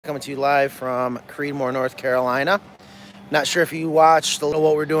coming to you live from Creedmoor, North Carolina. Not sure if you watched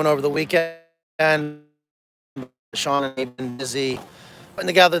what we're doing over the weekend. Sean and I have been busy putting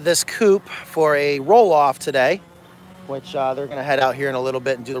together this coop for a roll-off today, which they're going to head out here in a little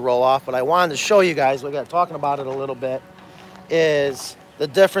bit and do the roll-off. But I wanted to show you guys, we got talking about it a little bit, is the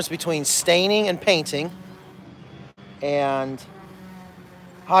difference between staining and painting and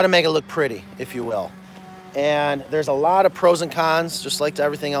how to make it look pretty, if you will. And there's a lot of pros and cons, just like to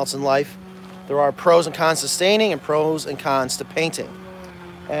everything else in life. There are pros and cons to staining and pros and cons to painting.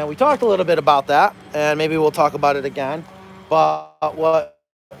 And we talked a little bit about that, and maybe we'll talk about it again. But what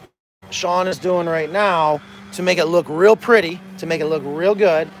Sean is doing right now to make it look real pretty, to make it look real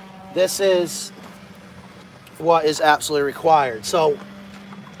good, this is what is absolutely required. So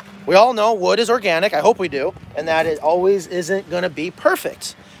we all know wood is organic, I hope we do, and that it always isn't gonna be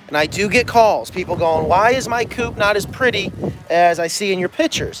perfect. And I do get calls, people going, why is my coop not as pretty as I see in your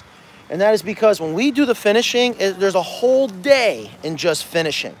pictures? And that is because when we do the finishing, there's a whole day in just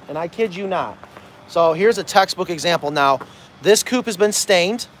finishing. And I kid you not. So here's a textbook example now. This coop has been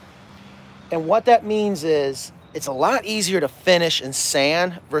stained. And what that means is it's a lot easier to finish and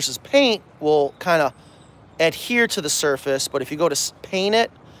sand versus paint will kind of adhere to the surface. But if you go to paint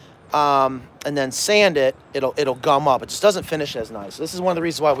it, and then sand it, it'll gum up. It just doesn't finish as nice. This is one of the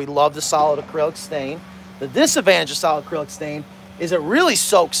reasons why we love the solid acrylic stain. The disadvantage of solid acrylic stain is it really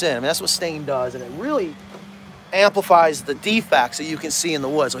soaks in. I mean, that's what stain does, and it really amplifies the defects that you can see in the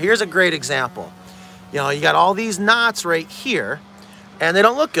wood. So here's a great example. You know, you got all these knots right here, and they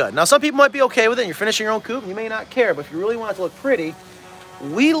don't look good. Now, some people might be okay with it, and you're finishing your own coop, and you may not care, but if you really want it to look pretty,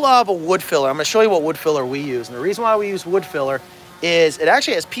 we love a wood filler. I'm gonna show you what wood filler we use. And the reason why we use wood filler is it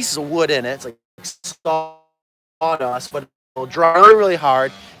actually has pieces of wood in it. It's like sawdust, but it'll dry really, really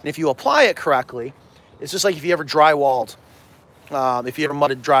hard. And if you apply it correctly, it's just like if you ever drywalled, if you ever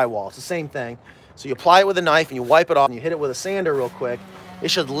mudded drywall, it's the same thing. So you apply it with a knife and you wipe it off and you hit it with a sander real quick. It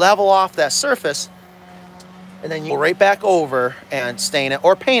should level off that surface, and then you go right back over and stain it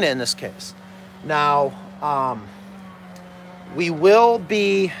or paint it in this case. Now, we will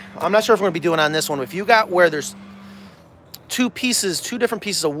be, I'm not sure if we're gonna be doing on this one, but if you got where there's two different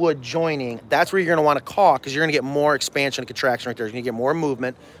pieces of wood joining, that's where you're gonna wanna caulk, because you're gonna get more expansion and contraction right there. You're gonna get more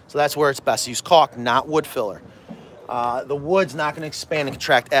movement. So that's where it's best to use caulk, not wood filler. The wood's not gonna expand and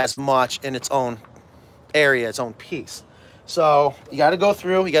contract as much in its own area, its own piece. So you gotta go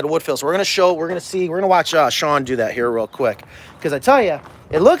through, you got a wood fill. So we're gonna watch Sean do that here real quick. Because I tell you,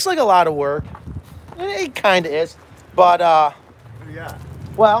 it looks like a lot of work. It kinda is, but yeah.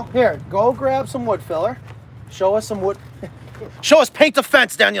 Well, here, go grab some wood filler. Show us some wood. Show us paint the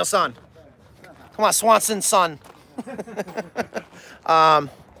fence, Daniel son. Come on, Swanson son.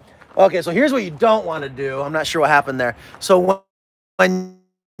 Okay, so here's what you don't want to do. I'm not sure what happened there. So when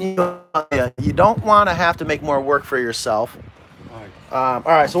you don't want to have to make more work for yourself. All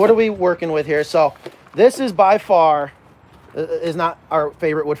right, so what are we working with here? So this is by far is not our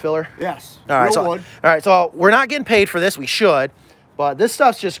favorite wood filler. Yes. All right, Real wood. All right, so we're not getting paid for this. We should. But this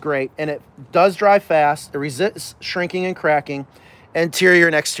stuff's just great, and it does dry fast. It resists shrinking and cracking. Interior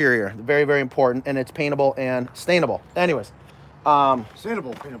and exterior, very, very important, and it's paintable and stainable. Anyways.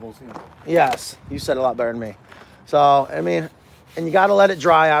 Stainable, paintable, stainable. Yes, you said it a lot better than me. So, I mean, and you got to let it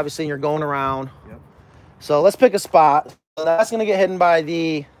dry, obviously, and you're going around. Yep. So let's pick a spot. So that's going to get hidden by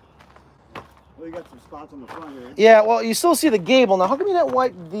the... Well, you got some spots on the front here. Yeah, well, you still see the gable. Now, how come you didn't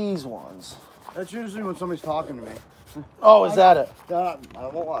wipe these ones? That's usually when somebody's talking to me. Oh, is that it? I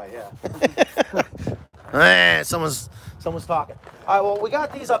won't lie, yeah. Someone's talking. All right, well, we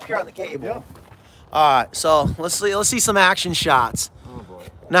got these up here on the gable. Yep. All right, so let's see some action shots. Oh boy.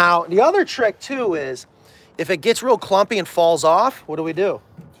 Now, the other trick too is if it gets real clumpy and falls off, what do we do?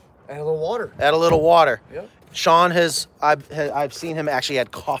 Add a little water. Add a little water. Yep. Sean has, I've seen him actually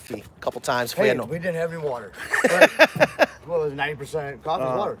add coffee a couple times. Hey, we didn't have any water. Well, it was 90% coffee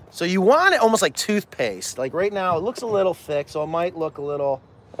water. So you want it almost like toothpaste. Like right now, it looks a little thick, so it might look a little,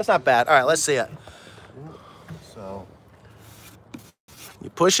 that's not bad. All right, let's see it. So. You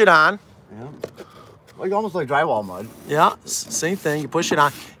push it on. Yeah. Like almost like drywall mud. Yeah, same thing. You push it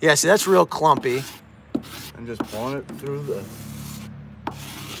on. Yeah, see, that's real clumpy. And just pulling it through the...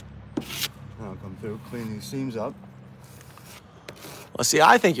 I'll come through, clean these seams up. Well, see,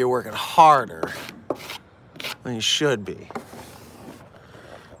 I think you're working harder than you should be.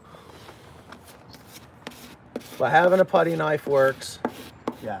 But having a putty knife works.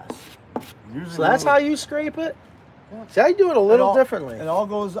 Yes. Usually So that's how you scrape it? Yeah. See, I do it a little differently. It all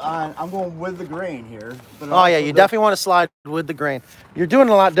goes on, I'm going with the grain here. But oh, yeah, you definitely want to slide with the grain. You're doing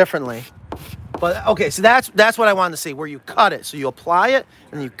it a lot differently. But okay, so that's what I wanted to see, where you cut it. So you apply it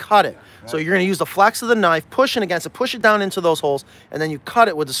and then you cut it. So you're gonna use the flex of the knife, pushing against it, push it down into those holes, and then you cut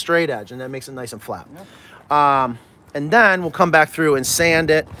it with a straight edge, and that makes it nice and flat. And then we'll come back through and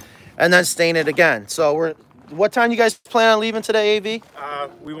sand it, and then stain it again. So what time you guys plan on leaving today, AV?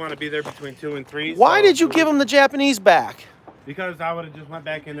 We want to be there between 2 and 3. Why did you give him the Japanese back? Because I would have just went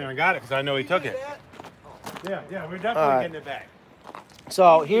back in there and got it, because I know he took it. Yeah, we're definitely getting it back.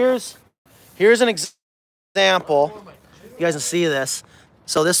 So here's an example. You guys can see this.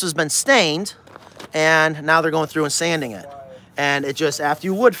 So this has been stained, and now they're going through and sanding it. And it just, after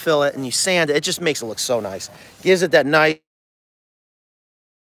you wood fill it and you sand it, it just makes it look so nice. Gives it that nice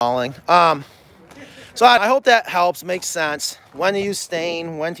falling. So I hope that helps, makes sense. When to use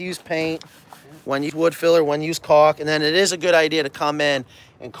stain, when to use paint, when to use wood filler, when to use caulk. And then it is a good idea to come in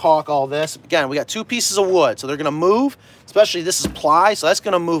and caulk all this. Again, we got 2 pieces of wood, so they're gonna move, especially this is ply, so that's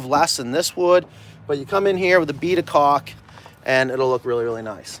gonna move less than this wood. But you come in here with a bead of caulk and it'll look really, really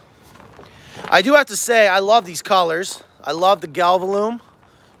nice. I do have to say, I love these colors. I love the Galvalume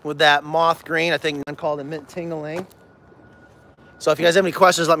with that moth green. I think one called it Mint Tingling. So if you guys have any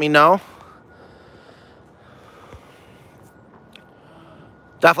questions, let me know.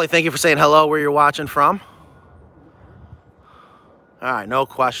 Definitely thank you for saying hello where you're watching from. All right, no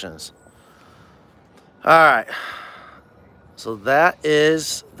questions. All right. So that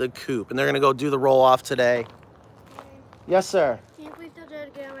is the coop, and they're gonna go do the roll off today. Yes, sir. Can you please tell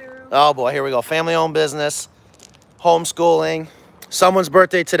Dad to get out of my room? Oh boy, here we go. Family-owned business, homeschooling, someone's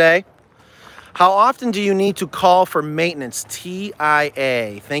birthday today. How often do you need to call for maintenance?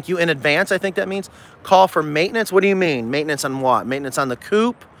 TIA. Thank you in advance, I think that means. Call for maintenance? What do you mean? Maintenance on what? Maintenance on the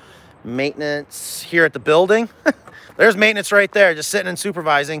coop? Maintenance here at the building? There's maintenance right there, just sitting and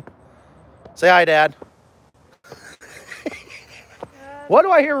supervising. Say hi, Dad. What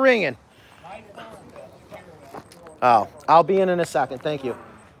do I hear ringing? Oh, I'll be in a second. Thank you.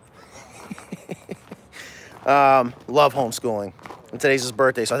 Love homeschooling. And today's his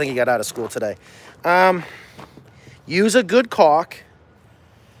birthday, so I think he got out of school today. Use a good caulk.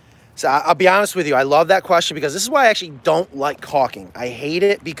 So I'll be honest with you, I love that question because this is why I actually don't like caulking. I hate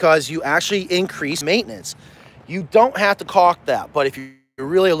it because you actually increase maintenance. You don't have to caulk that, but if you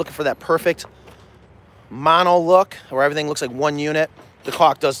really are looking for that perfect mono look where everything looks like one unit, the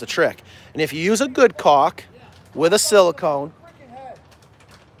caulk does the trick. And if you use a good caulk with a silicone,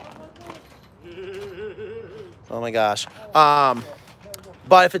 oh my gosh.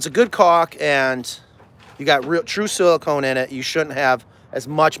 But if it's a good caulk and you got real true silicone in it, you shouldn't have as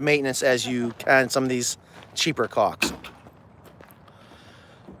much maintenance as you can some of these cheaper caulks.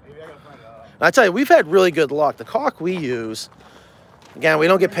 I tell you, we've had really good luck. The caulk we use, again, we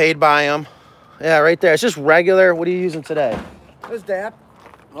don't get paid by them. Yeah, right there. It's just regular. What are you using today? This DAP,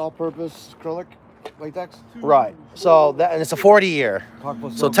 all-purpose acrylic latex. Right. So that, and it's a 40-year.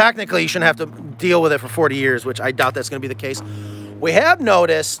 So technically, you shouldn't have to deal with it for 40 years, which I doubt that's going to be the case. We have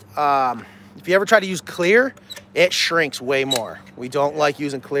noticed, if you ever try to use clear, it shrinks way more. We don't like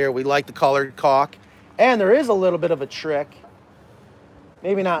using clear. We like the colored caulk. And there is a little bit of a trick.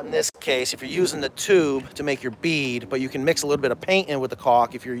 Maybe not in this case if you're using the tube to make your bead, but you can mix a little bit of paint in with the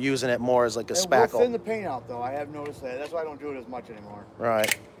caulk if you're using it more as like a spackle. It will thin the paint out, though. I have noticed that. That's why I don't do it as much anymore.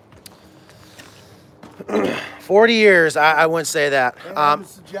 Right. 40 years, I wouldn't say that. And I would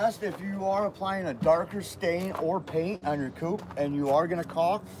suggest if you are applying a darker stain or paint on your coupe and you are going to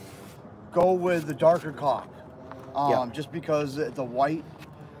caulk, go with the darker caulk. Just because the white,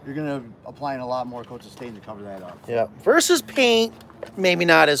 you're going to apply a lot more coats of stain to cover that up. Yeah. Versus paint, maybe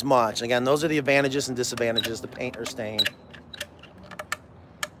not as much. Again, those are the advantages and disadvantages, the paint or stain.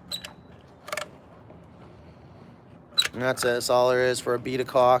 And that's it. That's all there is for a bead of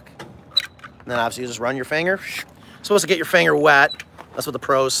caulk. And then obviously you just run your finger. Supposed to get your finger wet. That's what the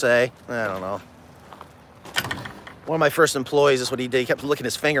pros say. I don't know. One of my first employees, that's what he did. He kept licking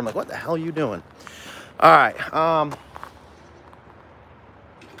his finger. I'm like, what the hell are you doing? All right. I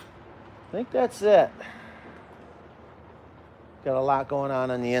think that's it. Got a lot going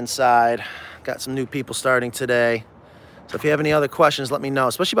on the inside. Got some new people starting today. So if you have any other questions, let me know,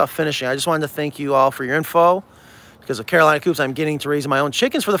 especially about finishing. I just wanted to thank you all for your info. Because of Carolina Coops, I'm getting to raise my own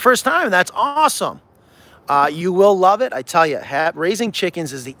chickens for the first time. That's awesome. You will love it. I tell you, raising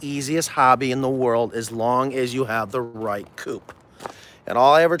chickens is the easiest hobby in the world as long as you have the right coop. And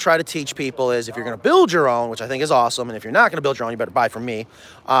all I ever try to teach people is if you're going to build your own, which I think is awesome, and if you're not going to build your own, you better buy from me.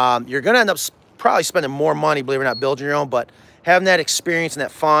 You're going to end up probably spending more money, believe it or not, building your own, but having that experience and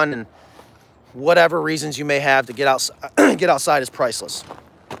that fun and whatever reasons you may have to get outside is priceless.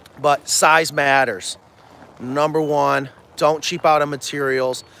 But size matters. Number one, don't cheap out on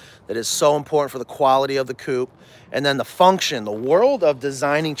materials. that is so important for the quality of the coop. And then the function, the world of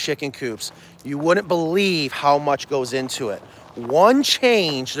designing chicken coops, you wouldn't believe how much goes into it. One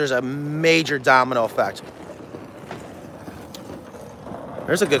change, there's a major domino effect.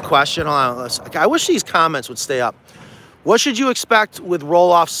 There's a good question. Hold on. I wish these comments would stay up. What should you expect with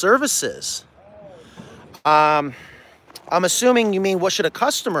roll-off services? I'm assuming you mean what should a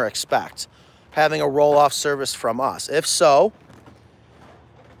customer expect having a roll-off service from us? If so,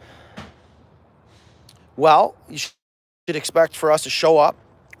 well, you should expect for us to show up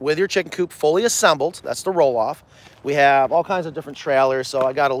with your chicken coop fully assembled. That's the roll-off. We have all kinds of different trailers. So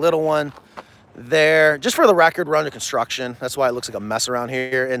I got a little one there. Just for the record, we're under construction. That's why it looks like a mess around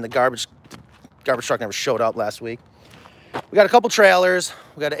here. And the garbage truck never showed up last week. We got a couple trailers.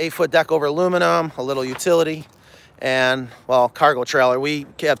 We got an 8-foot deck over aluminum, a little utility, and, well, cargo trailer. We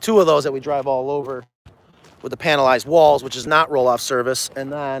have 2 of those that we drive all over with the panelized walls, which is not roll-off service.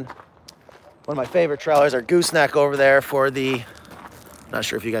 And then one of my favorite trailers, our gooseneck over there for the, not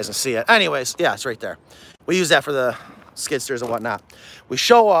sure if you guys can see it. Anyways, yeah, it's right there. We use that for the skid steers and whatnot. We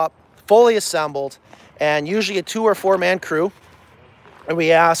show up fully assembled, and usually a 2 or 4 man crew, and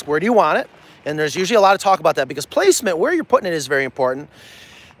we ask, where do you want it? And there's usually a lot of talk about that because placement, where you're putting it, is very important.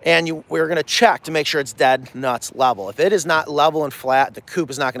 And we're going to check to make sure it's dead nuts level. If it is not level and flat, the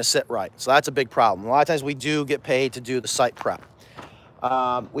coop is not going to sit right. So that's a big problem. A lot of times we do get paid to do the site prep.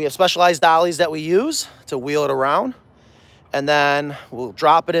 We have specialized dollies that we use to wheel it around, and then we'll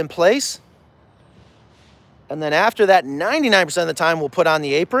drop it in place. And then after that, 99% of the time, we'll put on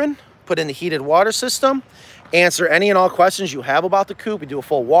the apron, put in the heated water system, answer any and all questions you have about the coop. We do a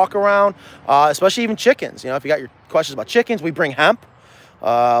full walk around, especially even chickens. You know, if you got your questions about chickens, we bring hemp,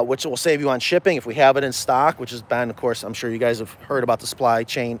 which will save you on shipping if we have it in stock, which has been, of course, I'm sure you guys have heard about the supply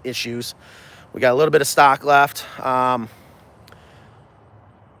chain issues. We got a little bit of stock left.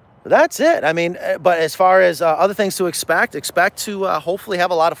 But that's it. I mean, but as far as other things to expect to hopefully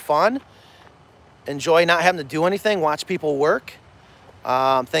have a lot of fun, enjoy not having to do anything, watch people work,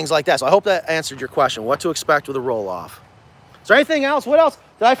 things like that. So I hope that answered your question, what to expect with a roll-off. Is there anything else? What else?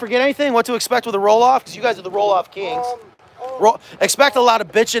 Did I forget anything? What to expect with a roll-off? Because you guys are the roll-off kings. Expect a lot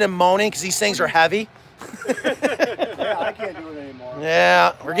of bitching and moaning because these things are heavy. Yeah, I can't do it anymore.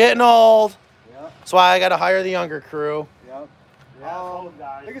 Yeah, we're getting old. Yep. That's why I got to hire the younger crew. Yep.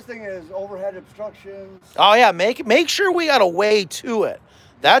 Biggest thing is overhead obstructions. Oh yeah, make sure we got a way to it.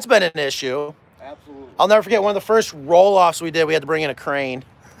 That's been an issue. Absolutely. I'll never forget one of the first roll-offs we did. We had to bring in a crane.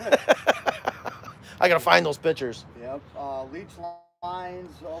 I gotta find those pictures. Yep. Leach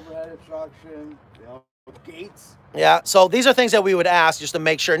lines, overhead obstruction. Yep. Gates. Yeah. So these are things that we would ask just to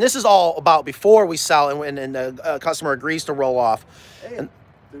make sure. And this is all about before we sell and the customer agrees to roll off. Hey, and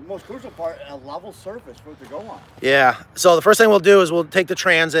the most crucial part, a level surface for it to go on. Yeah. So the first thing we'll do is we'll take the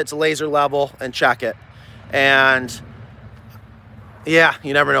transit to laser level and check it. And yeah,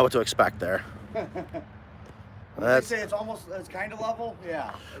 you never know what to expect there. They say it's kind of level.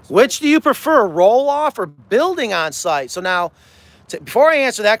 Yeah. Which do you prefer, roll off or building on site? So now, before I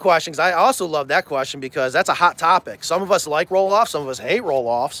answer that question, because I also love that question because that's a hot topic. Some of us like roll offs, some of us hate roll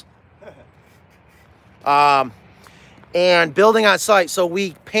offs. And building on site, so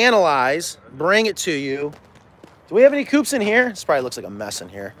we panelize, bring it to you. Do we have any coops in here? This probably looks like a mess in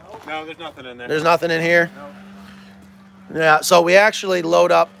here. No, there's nothing in there. There's nothing in here? No. Yeah, so we actually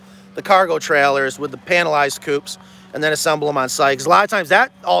load up the cargo trailers with the panelized coops and then assemble them on site. Because a lot of times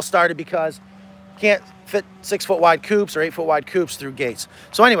that all started because you can't fit 6-foot wide coops or 8-foot wide coops through gates.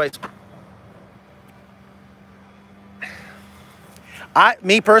 So anyways,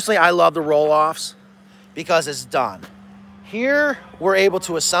 me personally, I love the roll-offs because it's done. Here, we're able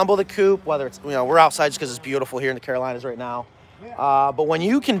to assemble the coop, whether it's, we're outside just because it's beautiful here in the Carolinas right now. But when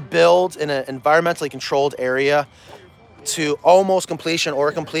you can build in an environmentally controlled area to almost completion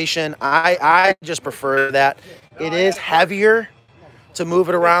or completion, I just prefer that. It is heavier to move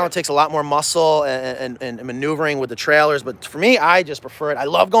it around. It takes a lot more muscle and maneuvering with the trailers. But for me, I just prefer it. I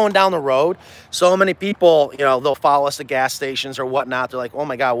love going down the road. So many people, they'll follow us to gas stations or whatnot. They're like, oh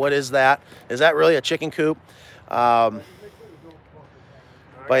my God, what is that? Is that really a chicken coop?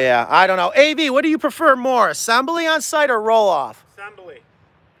 But yeah, I don't know. AV, what do you prefer more, assembly on site or roll off? Assembly.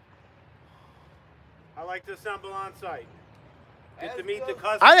 I like to assemble on site. Get to meet the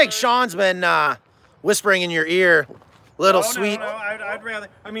customer. I think Sean's been whispering in your ear, little sweet. No, I'd rather.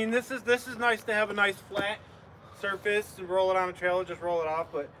 I mean, this is nice to have a nice flat surface and roll it on a trailer, just roll it off.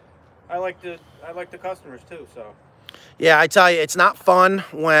 But I like the customers too. So. Yeah, I tell you, it's not fun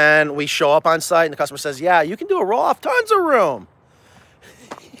when we show up on site and the customer says, "Yeah, you can do a roll off, tons of room."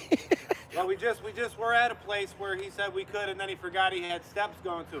 Well, we just were at a place where he said we could, and then he forgot he had steps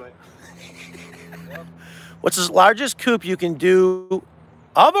going to it. What's the largest coupe you can do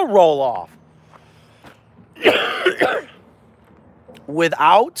of a roll-off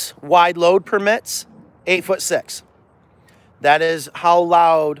without wide load permits? 8'6". That is how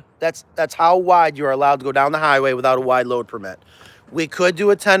loud, that's how wide you're allowed to go down the highway without a wide load permit. We could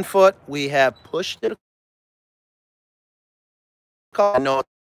do a 10-foot. We have pushed it. I know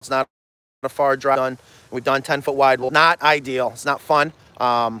it's not a far drive done. We've done 10-foot wide. Well, not ideal. It's not fun.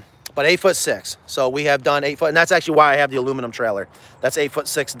 But 8'6". So we have done 8 foot, and that's actually why I have the aluminum trailer. That's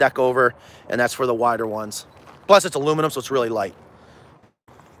 8'6" deck over, and that's for the wider ones. Plus it's aluminum, so it's really light.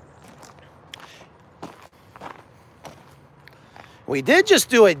 We did just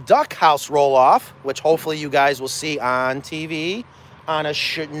do a duck house roll off, which hopefully you guys will see on TV, on a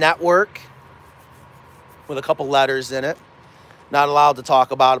network with a couple letters in it. Not allowed to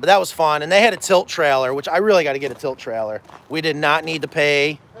talk about it, but that was fun. And they had a tilt trailer, which I really got to get a tilt trailer. We did not need to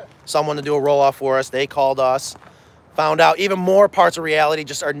pay someone to do a roll-off for us. They called us. Found out even more parts of reality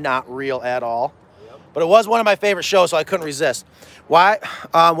just are not real at all. But it was one of my favorite shows, so I couldn't resist. Why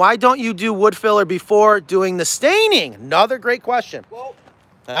don't you do wood filler before doing the staining? Another great question. Well,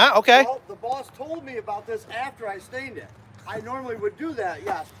 okay. Well, the boss told me about this after I stained it. I normally would do that,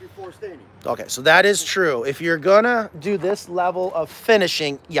 yes, before staining. Okay, so that is true. If you're gonna do this level of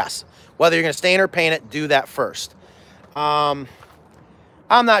finishing, yes. Whether you're gonna stain or paint it, do that first. I'm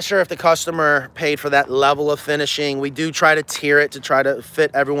not sure if the customer paid for that level of finishing. We do try to tier it to try to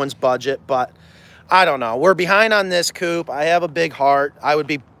fit everyone's budget, but I don't know. We're behind on this coupe. I have a big heart. I would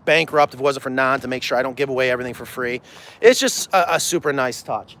be bankrupt if it wasn't for Non to make sure I don't give away everything for free. It's just a super nice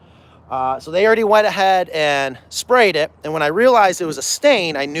touch. So they already went ahead and sprayed it. And when I realized it was a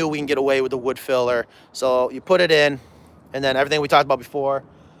stain, I knew we can get away with the wood filler. So you put it in, and then everything we talked about before,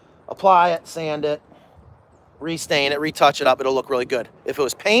 apply it, sand it, restain it, retouch it up. It'll look really good. If it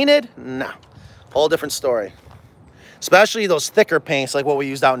was painted, nah, whole different story. Especially those thicker paints like what we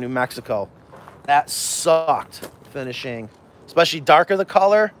used out in New Mexico. That sucked finishing. Especially darker the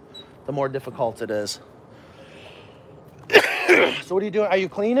color, the more difficult it is. So what are you doing? Are you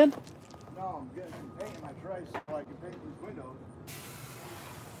cleaning? No, I'm getting some paint in my tray so I can paint these windows.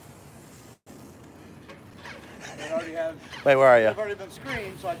 They already have. Wait, where are you? They've already been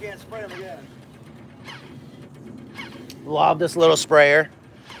screened, so I can't spray them again. Love this little sprayer.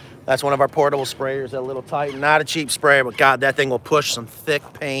 That's one of our portable sprayers, that little Titan. Not a cheap sprayer, but God, that thing will push some thick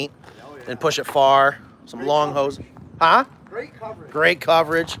paint and push it far. Some long hose. Huh? Great coverage. Great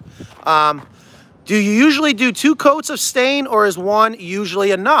coverage. Do you usually do 2 coats of stain, or is one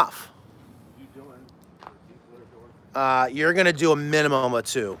usually enough? You're going to do a minimum of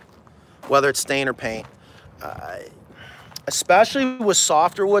 2, whether it's stain or paint. Especially with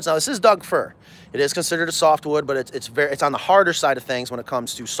softer woods. Now, this is Doug fir. It is considered a softwood, but it's on the harder side of things when it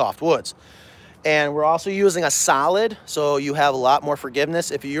comes to soft woods. And we're also using a solid, so you have a lot more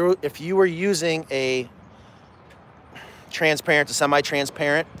forgiveness. If you were using a transparent to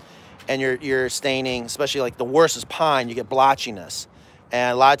semi-transparent, and you're staining, especially like the worst is pine, you get blotchiness.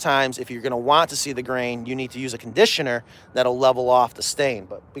 And a lot of times, if you're going to want to see the grain, you need to use a conditioner that'll level off the stain.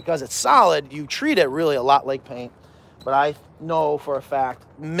 But because it's solid, you treat it really a lot like paint. But I know for a fact,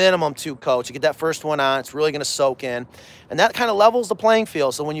 minimum 2 coats. You get that first one on, it's really going to soak in. And that kind of levels the playing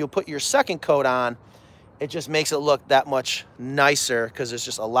field. So when you put your second coat on, it just makes it look that much nicer because there's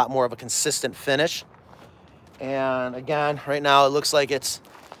just a lot more of a consistent finish. And again, right now it looks like it's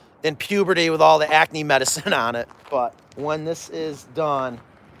in puberty with all the acne medicine on it. But when this is done,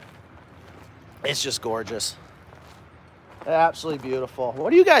 it's just gorgeous. Absolutely beautiful.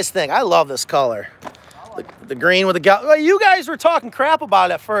 What do you guys think? I love this color. The green with the well, you guys were talking crap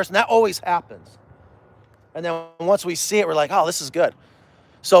about it at first, and that always happens. And then once we see it, we're like, oh, this is good.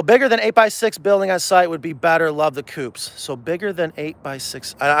 So bigger than 8x6 building on site would be better. Love the Coops. So bigger than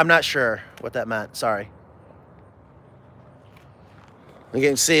 8x6. I'm not sure what that meant. Sorry. You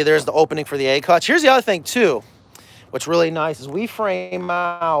can see there's the opening for the A-cuts. Here's the other thing, too. What's really nice is we frame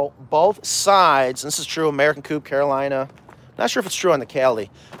out both sides. And this is true American Coupe, Carolina. Not sure if it's true on the Cali.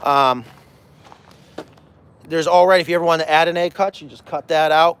 There's already, if you ever want to add an A-cut, you just cut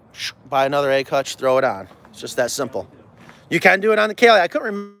that out, buy another A-cut, throw it on. It's just that simple. You can do it on the Cali. I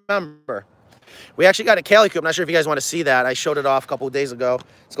couldn't remember. We actually got a Cali Coupe. I'm not sure if you guys want to see that. I showed it off a couple of days ago.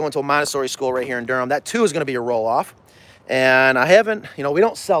 It's going to a Montessori school right here in Durham. That, too, is going to be a roll-off. And I haven't, you know, we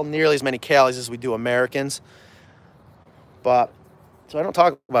don't sell nearly as many Calis as we do Americans. But, so I don't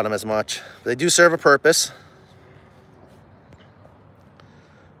talk about them as much. But they do serve a purpose.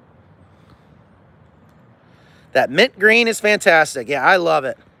 That mint green is fantastic. Yeah, I love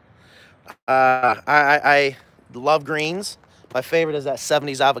it. I love greens. My favorite is that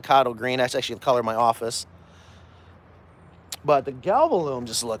 70s avocado green. That's actually the color of my office. But the Galvalume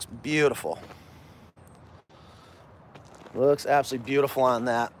just looks beautiful. Looks absolutely beautiful on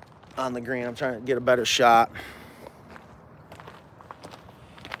that, on the green. I'm trying to get a better shot.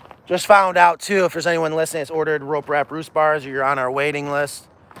 Just found out too, if there's anyone listening that's ordered rope wrap roost bars or you're on our waiting list,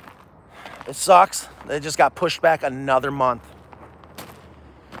 it sucks. They just got pushed back another month.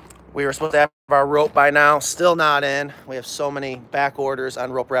 We were supposed to have our rope by now, still not in. We have so many back orders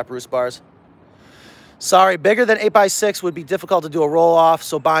on rope wrap roost bars. Sorry, bigger than 8x6 would be difficult to do a roll off,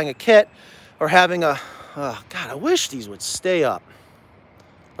 so buying a kit or having a, oh God, I wish these would stay up.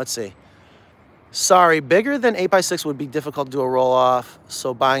 Let's see. Sorry, bigger than 8x6 would be difficult to do a roll off,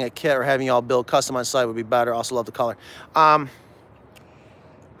 so buying a kit or having y'all build custom on site would be better. Also love the color.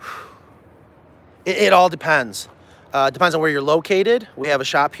 It all depends. Depends on where you're located. We have a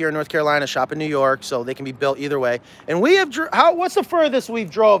shop here in North Carolina, a shop in New York, so they can be built either way. And we have, what's the furthest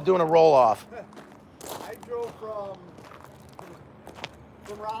we've drove doing a roll off? I drove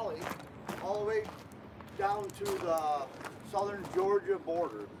from Raleigh all the way down to the southern Georgia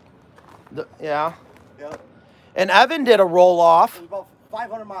border. Yeah. Yep. And Evan did a roll off. It was about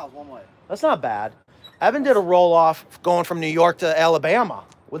 500 miles one way. That's not bad. Evan did a roll off going from New York to Alabama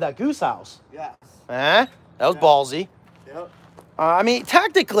with that goose house. Yes. Eh? That was ballsy. Yep. I mean,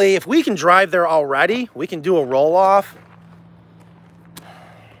 technically, if we can drive there already, we can do a roll-off.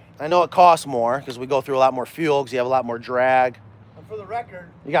 I know it costs more because we go through a lot more fuel because you have a lot more drag. And for the record,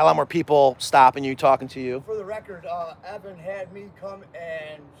 you got a lot more people stopping you, talking to you. For the record, Evan had me come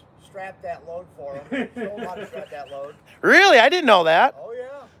and strap that load for him. Show him how to strap that load. Really? I didn't know that. Oh, yeah.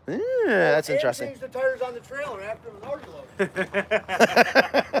 Yeah, that's interesting. Change the tires on the trailer after it was already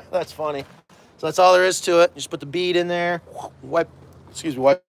loaded. That's funny. So that's all there is to it. Just put the bead in there. Wipe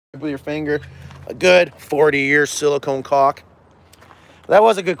with your finger. A good 40-year silicone caulk. That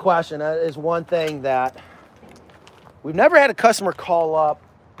was a good question. That is one thing that we've never had a customer call up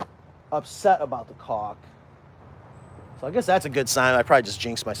upset about the caulk. So I guess that's a good sign. I probably just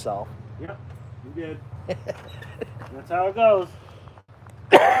jinxed myself. Yep, you did. That's how it goes.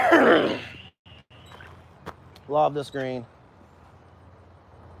 Love this green.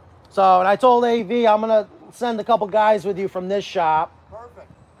 So, and I told AV I'm going to send a couple guys with you from this shop.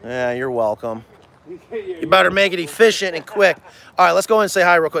 Perfect. Yeah, you're welcome. You better make it efficient and quick. All right, let's go in and say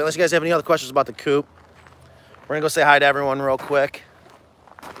hi real quick. Unless you guys have any other questions about the coupe. We're going to go say hi to everyone real quick.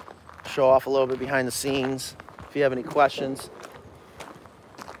 Show off a little bit behind the scenes if you have any questions.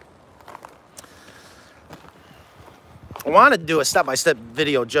 I want to do a step-by-step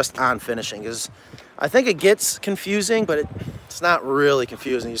video just on finishing because I think it gets confusing, but it's not really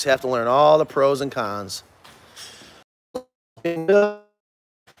confusing. You just have to learn all the pros and cons.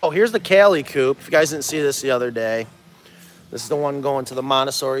 Oh, here's the Cali coupe. If you guys didn't see this the other day, this is the one going to the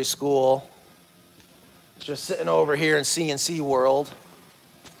Montessori school. Just sitting over here in CNC World.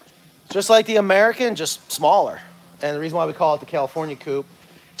 Just like the American, just smaller. And the reason why we call it the California coupe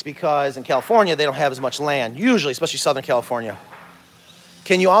is because in California, they don't have as much land, usually, especially Southern California.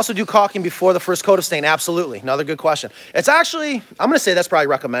 Can you also do caulking before the first coat of stain? Absolutely. Another good question. It's actually, I'm going to say that's probably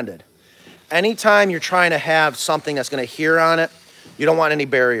recommended. Anytime you're trying to have something that's going to adhere on it, you don't want any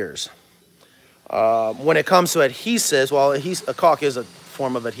barriers. When it comes to adhesives, well, a caulk is a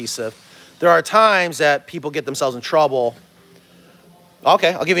form of adhesive. There are times that people get themselves in trouble.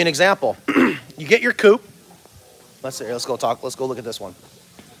 Okay, I'll give you an example. You get your coupe. Let's go look at this one.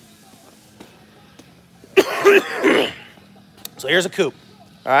 So here's a coupe.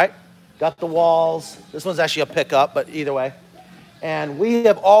 All right, got the walls. This one's actually a pickup, but either way. And we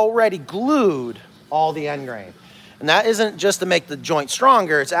have already glued all the end grain. And that isn't just to make the joint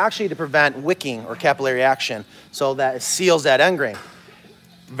stronger, it's actually to prevent wicking or capillary action so that it seals that end grain.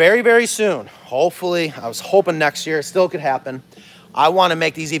 Very, very soon, hopefully, I was hoping next year, it still could happen. I want to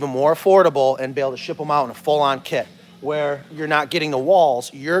make these even more affordable and be able to ship them out in a full-on kit where you're not getting the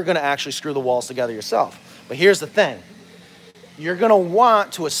walls, you're going to actually screw the walls together yourself. But here's the thing. You're going to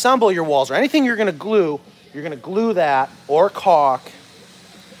want to assemble your walls or anything you're going to glue that or caulk,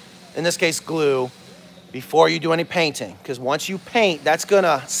 in this case glue, before you do any painting. Because once you paint, that's going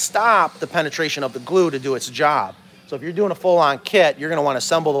to stop the penetration of the glue to do its job. So if you're doing a full-on kit, you're going to want to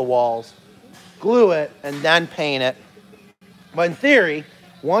assemble the walls, glue it, and then paint it. But in theory,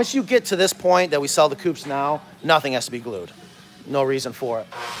 once you get to this point that we sell the coupes now, nothing has to be glued. No reason for it.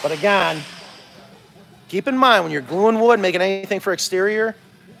 But again, keep in mind, when you're gluing wood, making anything for exterior,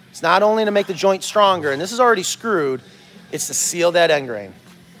 it's not only to make the joint stronger, and this is already screwed, it's to seal that end grain.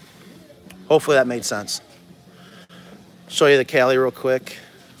 Hopefully that made sense. Show you the Cali real quick.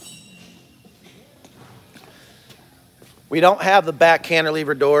 We don't have the back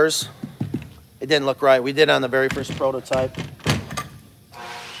cantilever doors. It didn't look right. We did on the very first prototype.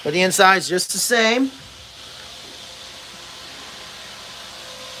 But the inside's just the same.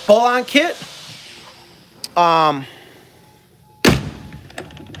 Pull-on kit. And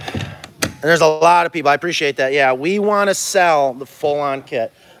there's a lot of people. I appreciate that. Yeah, we want to sell the full-on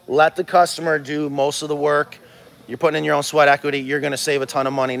kit. Let the customer do most of the work. You're putting in your own sweat equity. You're going to save a ton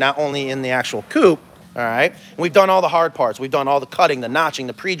of money, not only in the actual coupe, all right? And we've done all the hard parts. We've done all the cutting, the notching,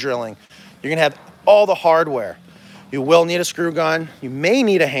 the pre-drilling. You're going to have all the hardware. You will need a screw gun. You may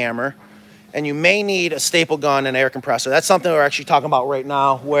need a hammer. And you may need a staple gun and air compressor. That's something we're actually talking about right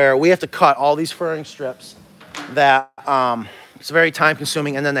now, where we have to cut all these furring strips that it's very time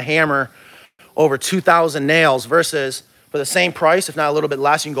consuming. And then the hammer, over 2,000 nails versus for the same price, if not a little bit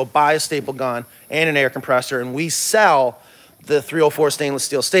less, you can go buy a staple gun and an air compressor. And we sell the 304 stainless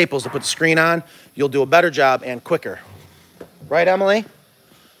steel staples to put the screen on. You'll do a better job and quicker. Right, Emily?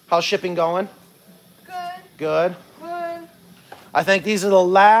 How's shipping going? Good. Good. Good. I think these are the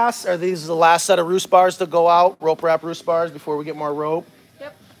last set of roost bars to go out, rope wrap roost bars before we get more rope.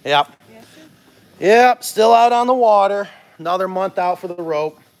 Yep. Yep. Yes, sir. Yep, still out on the water. Another month out for the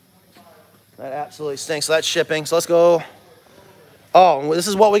rope. That absolutely stinks. So that's shipping. So let's go. Oh, this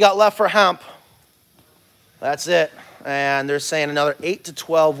is what we got left for hemp. That's it. And they're saying another 8 to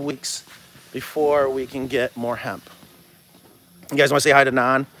 12 weeks before we can get more hemp. You guys want to say hi to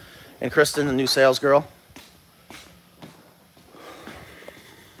Nan and Kristen, the new sales girl?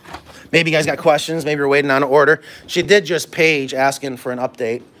 Maybe you guys got questions. Maybe you're waiting on an order. She did just page asking for an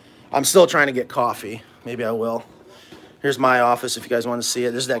update. I'm still trying to get coffee. Maybe I will. Here's my office if you guys want to see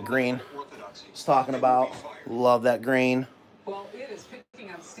it. There's that green I was talking about. Love that green.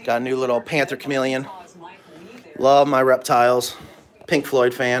 Got a new little panther chameleon. Love my reptiles. Pink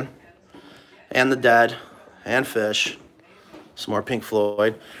Floyd fan. And the Dead. And Fish. Some more Pink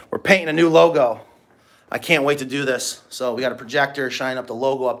Floyd. We're painting a new logo. I can't wait to do this. So we got a projector shine up the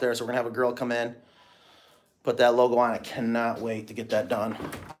logo up there. So we're going to have a girl come in, put that logo on. I cannot wait to get that done.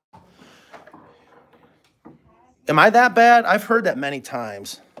 Am I that bad? I've heard that many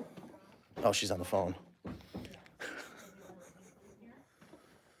times. Oh, she's on the phone.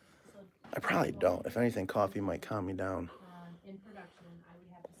 I probably don't. If anything, coffee might calm me down. In production, I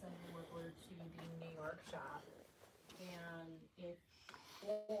would have to send the work order to the New York shop. And if,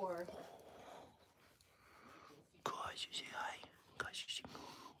 or...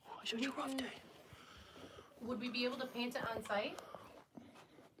 Would we be able to paint it on site?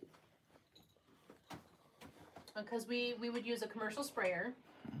 Because we would use a commercial sprayer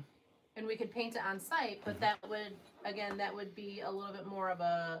and we could paint it on site, but that would, again, that would be a little bit more of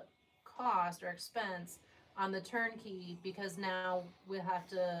a cost or expense on the turnkey, because now we'll have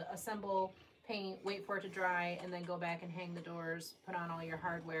to assemble, paint, wait for it to dry, and then go back and hang the doors, put on all your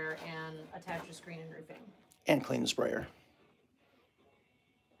hardware, and attach your screen and roofing. And clean the sprayer.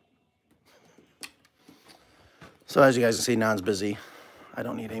 So as you guys can see, Nan's busy. I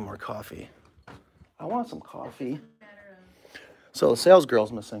don't need any more coffee. I want some coffee. So the sales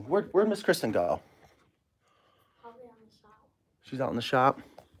girl's missing. Where'd Miss Kristen go? Probably on the shop. She's out in the shop?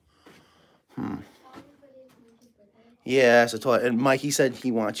 Yes, I told her. And Mike, he said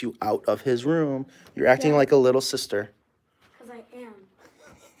he wants you out of his room. You're acting like a little sister. Because I am.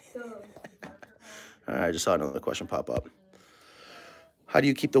 So. All right, I just saw another question pop up. How do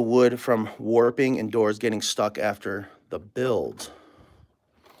you keep the wood from warping and doors getting stuck after the build?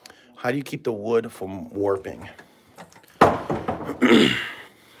 How do you keep the wood from warping?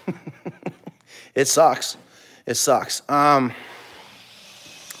 It sucks. It sucks.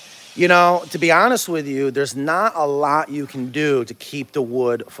 You know, to be honest with you, there's not a lot you can do to keep the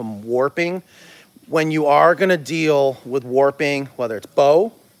wood from warping when you are going to deal with warping, whether it's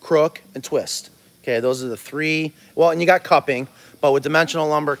bow, crook, and twist. Okay, those are the three. Well, and you got cupping, but with dimensional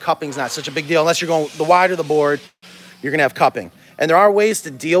lumber, cupping's not such a big deal. Unless you're going, the wider the board, you're going to have cupping. And there are ways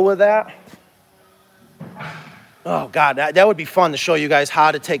to deal with that. Oh, God, that would be fun to show you guys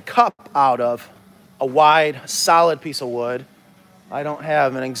how to take cup out of a wide, solid piece of wood. I don't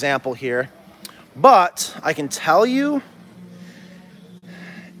have an example here. But I can tell you,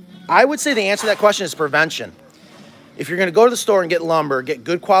 I would say the answer to that question is prevention. If you're going to go to the store and get lumber, get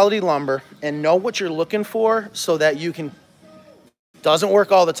good quality lumber and know what you're looking for so that you can, doesn't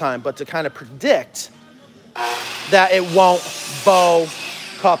work all the time, but to kind of predict that it won't bow,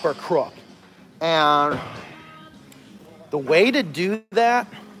 cup, or crook. And the way to do that,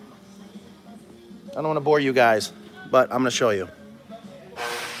 I don't want to bore you guys, but I'm going to show you.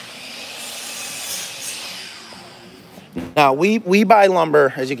 Now, we buy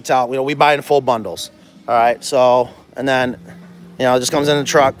lumber, as you can tell, we buy in full bundles. All right, so And then, you know, it just comes in the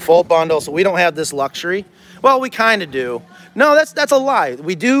truck, full bundle. So we don't have this luxury. Well, we kind of do. No, that's a lie.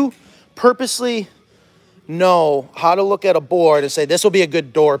 We do purposely know how to look at a board and say this will be a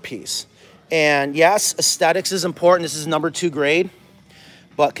good door piece. And yes, aesthetics is important. This is number 2 grade,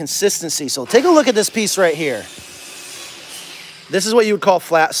 but consistency. So take a look at this piece right here. This is what you would call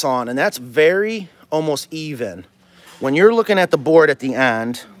flat sawn, and that's very almost even. When you're looking at the board at the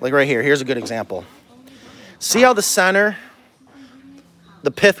end, like right here, here's a good example. See how the center,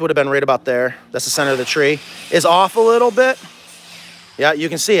 the pith would have been right about there. That's the center of the tree. Is off a little bit. Yeah, you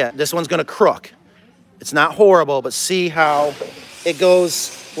can see it. This one's gonna crook. It's not horrible, but see how it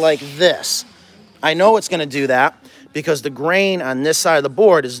goes like this. I know it's gonna do that because the grain on this side of the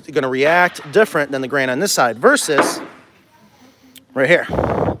board is gonna react different than the grain on this side versus right here.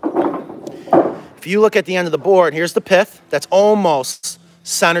 If you look at the end of the board, here's the pith. That's almost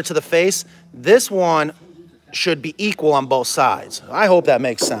centered to the face. This one should be equal on both sides. I hope that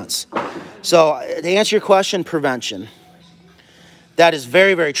makes sense. So to answer your question, prevention. That is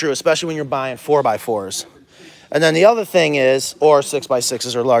very, very true, especially when you're buying 4x4s. And then the other thing is, or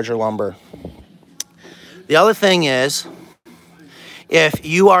 6x6s or larger lumber. The other thing is, if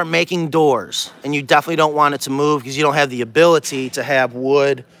you are making doors and you definitely don't want it to move because you don't have the ability to have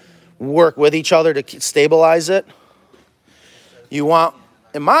wood work with each other to stabilize it, you want,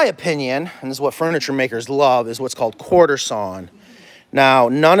 in my opinion, and this is what furniture makers love, is what's called quarter sawn. Now,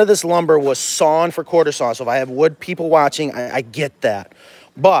 none of this lumber was sawn for quarter sawn, so if I have wood people watching, I get that.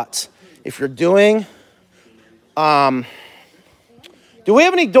 But if you're doing, do we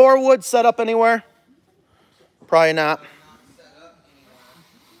have any door wood set up anywhere? Probably not.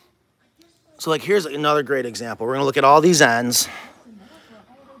 So like here's another great example. We're gonna look at all these ends.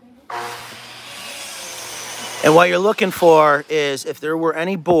 And what you're looking for is if there were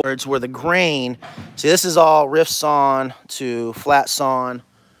any boards where the grain, see this is all rift sawn to flat sawn.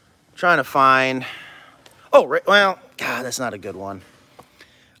 I'm trying to find, oh, well, God, that's not a good one.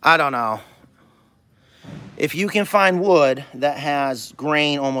 I don't know. If you can find wood that has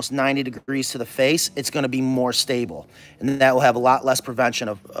grain almost 90 degrees to the face, it's gonna be more stable. And that will have a lot less prevention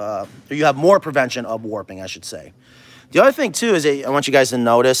of, you have more prevention of warping, I should say. The other thing too is I want you guys to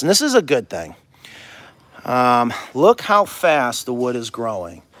notice, and this is a good thing. Look how fast the wood is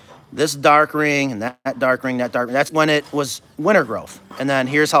growing. This dark ring and that dark ring, that dark ring, that's when it was winter growth. And then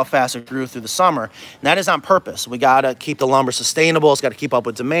here's how fast it grew through the summer. And that is on purpose. We gotta keep the lumber sustainable. It's gotta keep up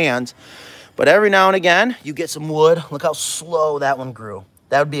with demand. But every now and again, you get some wood. Look how slow that one grew.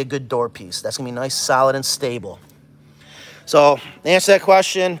 That would be a good door piece. That's gonna be nice, solid, and stable. So, to answer that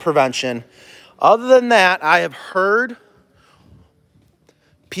question, prevention. Other than that, I have heard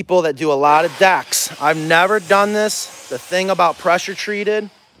people that do a lot of decks. I've never done this. The thing about pressure treated,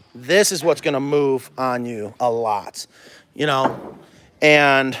 this is what's gonna move on you a lot, you know?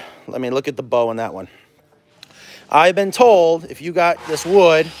 And let me look at the bow on that one. I've been told if you got this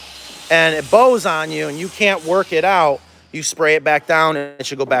wood and it bows on you and you can't work it out, you spray it back down and it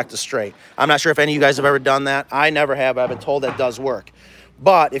should go back to straight. I'm not sure if any of you guys have ever done that. I never have, but I've been told that does work.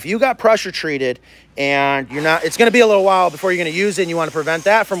 But if you got pressure treated and you're not, it's gonna be a little while before you're gonna use it and you wanna prevent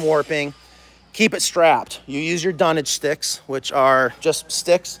that from warping, keep it strapped. You use your dunnage sticks, which are just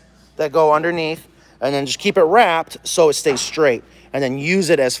sticks that go underneath, and then just keep it wrapped so it stays straight, and then use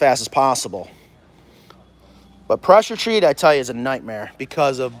it as fast as possible. But pressure treat, I tell you, is a nightmare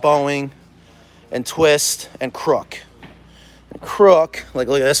because of bowing and twist and crook. And crook, like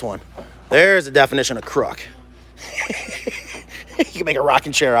look at this one. There's a definition of crook. You can make a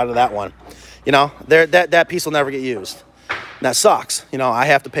rocking chair out of that one. You know, that piece will never get used. And that sucks. You know, I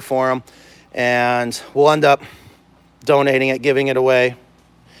have to pay for them, and we'll end up donating it, giving it away.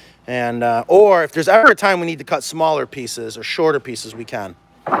 And or if there's ever a time we need to cut smaller pieces or shorter pieces, we can.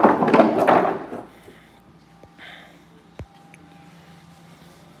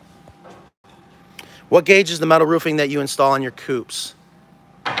 What gauge is the metal roofing that you install on your coops?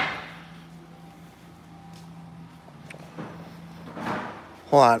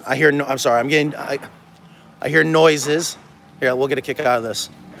 Hold on, I hear, I'm sorry, I hear noises. Here, we'll get a kick out of this.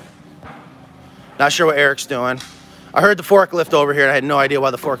 Not sure what Eric's doing. I heard the forklift over here, and I had no idea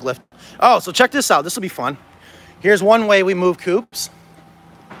why the forklift. Oh, so check this out, this will be fun. Here's one way we move coops.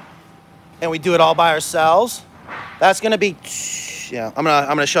 And we do it all by ourselves. That's gonna be, yeah, I'm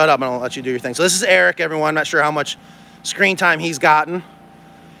gonna shut up and I'll let you do your thing. So this is Eric, everyone. I'm not sure how much screen time he's gotten.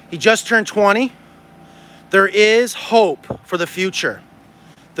 He just turned 20. There is hope for the future.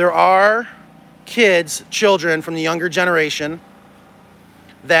 There are kids, children from the younger generation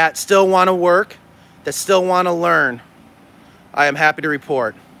that still want to work, that still want to learn. I am happy to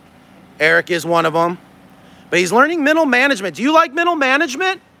report. Eric is one of them. But he's learning middle management. Do you like middle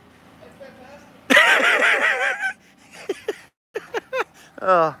management?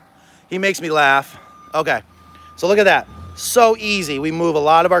 He makes me laugh. Okay, so look at that. So easy. We move a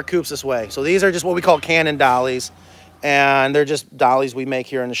lot of our coops this way. So these are just what we call cannon dollies. And they're just dollies we make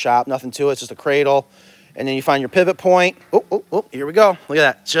here in the shop. Nothing to it. It's just a cradle. And then you find your pivot point. Oh, oh, oh, here we go. Look at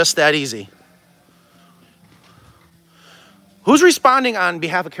that. Just that easy. Who's responding on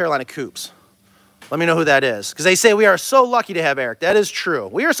behalf of Carolina Coops? Let me know who that is. Because they say we are so lucky to have Eric. That is true.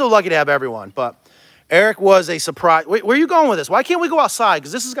 We are so lucky to have everyone. But Eric was a surprise. Wait, where are you going with this? Why can't we go outside?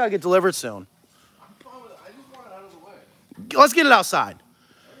 Because this has got to get delivered soon. I'm fine with it. I just want it out of the way. Let's get it outside.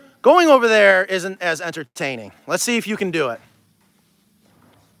 Going over there isn't as entertaining. Let's see if you can do it.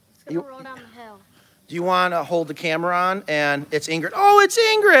 It's gonna roll down the hill. Do you want to hold the camera on? And it's Ingrid. Oh, it's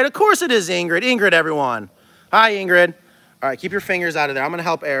Ingrid. Of course it is Ingrid. Ingrid, everyone. Hi, Ingrid. All right, keep your fingers out of there. I'm going to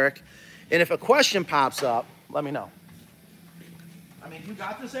help Eric. And if a question pops up, let me know. I mean, you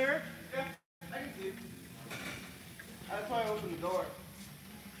got this, Eric? Yeah, I can see. That's why I opened the door.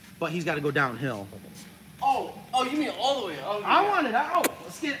 But he's got to go downhill. Oh, you mean all the way? Oh, I want it out.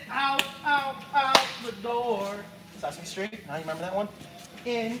 Let's get out the door. Sesame Street. Now you remember that one?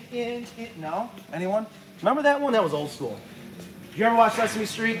 In. No? Anyone? Remember that one? That was old school. Did you ever watch Sesame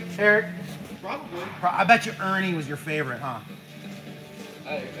Street, Eric? Probably. I bet you Ernie was your favorite, huh?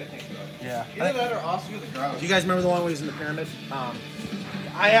 I think so. Yeah. Either that or Oscar the Grouch. Do you guys remember the one where he was in the pyramid?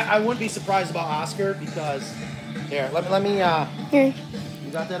 I wouldn't be surprised about Oscar because here, let me Here.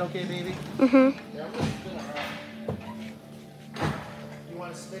 you got that okay, baby? Mm-hmm. Yeah, I'm gonna spin around. You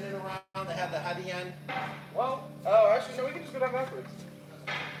want to spin it around to have the heavy end? Well, actually, no, we can just go down backwards.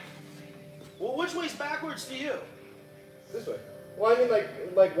 Well, which way's backwards to you? This way. Well, I mean,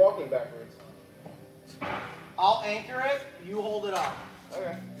 like walking backwards. I'll anchor it, you hold it up.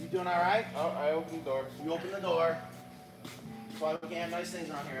 Okay. You doing all right? I open the door. You open the door. That's why we can have nice things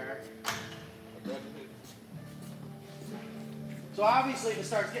around here, Eric. So obviously if it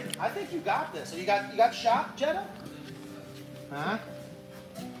starts getting, I think you got this. So you got shot, Jetta? Huh?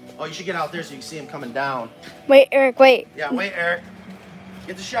 Oh, you should get out there so you can see him coming down. Wait, Eric, wait. Yeah, wait, Eric.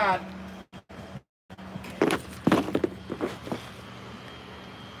 Get the shot.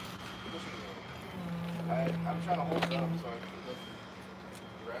 I'm trying to hold it up so I can look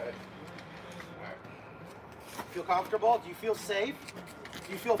right. Feel comfortable? Do you feel safe?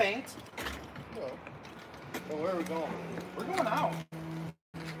 Do you feel faint? No. Well, where are we going? We're going out.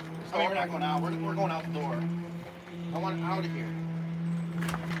 I mean, we're not going out. We're going out the door. I want it out of here.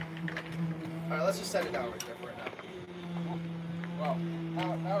 All right, let's just set it down right there for right now.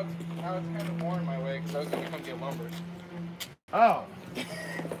 Well, now it's kind of more in my way because I was going to come get lumber. Oh.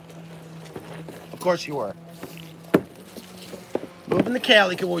 Of course you were. Moving the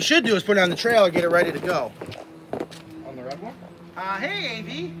Cali, because what we should do is put it on the trailer, get it ready to go. On the red one? Hey, AV.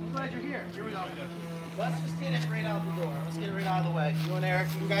 I'm glad you're here. Here we go. Let's just get it right out the door. Let's get it right out of the way. You and Eric,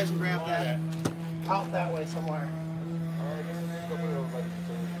 you guys can grab that out that way somewhere.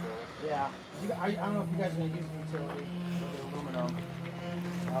 Yeah. I don't know if you guys are going to use the utility or the aluminum.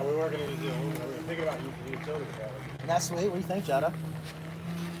 We weren't going to use the aluminum. We were thinking about using the utility cabinet. That's sweet. What do you think, Jetta?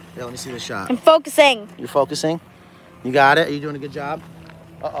 Here, let me see the shot. I'm focusing. You're focusing? You got it? Are you doing a good job?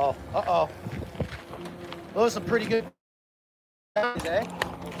 Uh-oh. Uh-oh. Those are some pretty good today.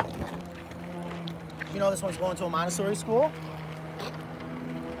 You know this one's going to a Montessori school?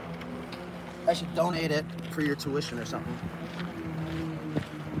 I should donate it for your tuition or something.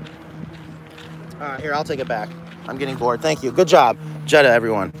 Here, I'll take it back. I'm getting bored. Thank you. Good job, Jetta,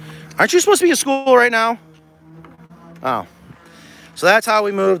 everyone. Aren't you supposed to be in school right now? Oh. So that's how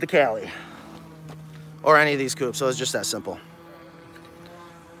we move the Cali. Or any of these coops. So it's just that simple.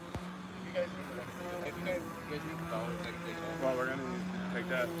 Well, we're going to take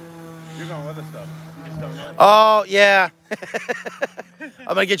that. You're going with us, though. You just don't know. Oh, yeah.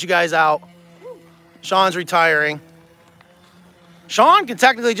 I'm going to get you guys out. Sean's retiring. Sean can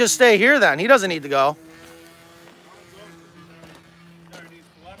technically just stay here then. He doesn't need to go. This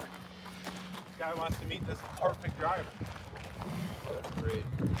guy wants to meet this perfect driver. Great.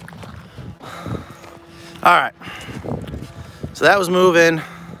 All right. So that was moving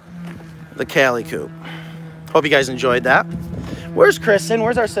the Cali coupe. Hope you guys enjoyed that. Where's Kristen?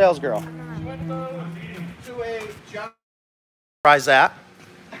 Where's our sales girl? To a job. Surprise that.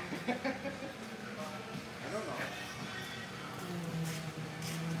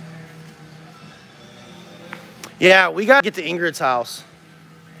 Yeah, we got to get to Ingrid's house.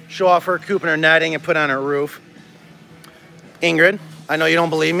 Show off her coupe and her netting and put on her roof. Ingrid, I know you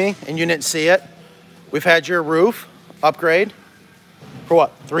don't believe me and you didn't see it. We've had your roof upgrade for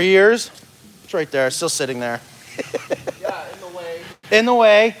what, 3 years? It's right there. It's still sitting there. Yeah, in the way. In the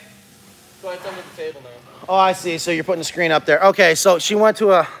way. So it's under the table now. Oh, I see. So you're putting the screen up there. Okay, so she went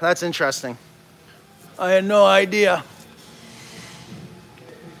to a... That's interesting. I had no idea.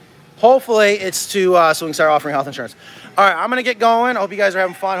 Hopefully it's to... so we can start offering health insurance. All right, I'm going to get going. I hope you guys are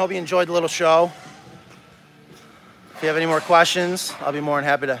having fun. Hope you enjoyed the little show. If you have any more questions, I'll be more than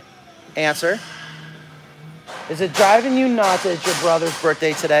happy to answer. Is it driving you nuts that it's your brother's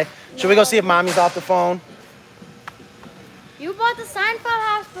birthday today? Should we go see if Mommy's off the phone? You bought the Seinfeld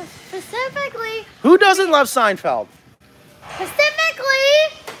house specifically. Who doesn't love Seinfeld?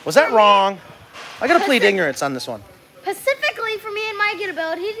 Specifically. Was that wrong? I gotta plead ignorance on this one. Specifically for me and Mike get a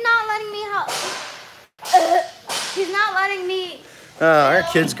build. He's not letting me help. He's not letting me. Our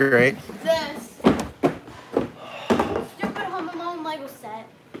kid's great. This stupid Home Alone Lego set.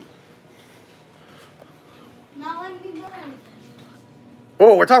 Not letting me build anything.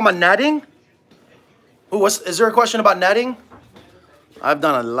 Oh, we're talking about netting? Oh, is there a question about netting? I've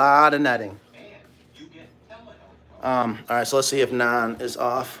done a lot of netting. All right, so let's see if Nan is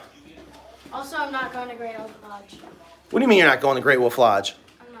off. Also, I'm not going to Great Oak Lodge. What do you mean you're not going to Great Wolf Lodge?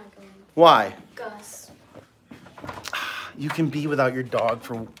 I'm not going. Why? Gus. You can be without your dog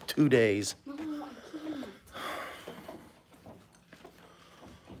for 2 days. No, I can't.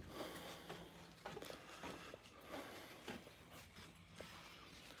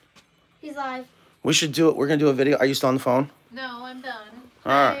 He's live. We should do it. We're gonna do a video. Are you still on the phone? No, I'm done.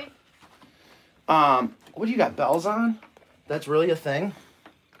 All right. What do you got? Bells on? That's really a thing?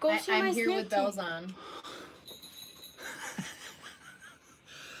 Go see I'm my here snake with bells on.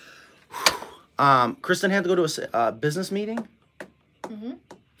 Kristen had to go to a business meeting? Mm-hmm.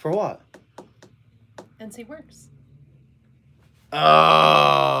 For what? NC Works.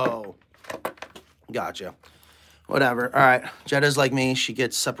 Oh. Gotcha. Whatever. All right. Jetta's like me. She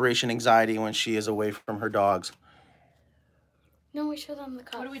gets separation anxiety when she is away from her dogs. No, we show them the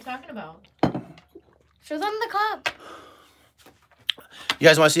cup. What are we talking about? Show them the cup. You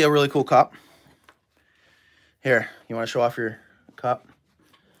guys want to see a really cool cup? Here. You want to show off your cup?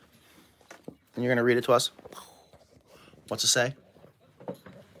 And you're going to read it to us? What's it say?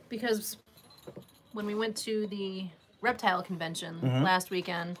 Because when we went to the reptile convention Mm-hmm. last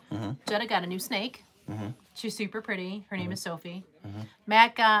weekend, Jetta got a new snake. Mm-hmm. She's super pretty. Her name is Sophie.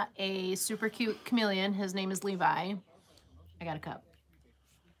 Matt got a super cute chameleon. His name is Levi. I got a cup.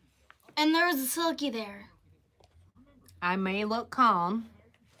 And there was a silky there. I may look calm,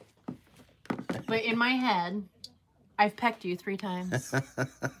 but in my head, I've pecked you 3 times.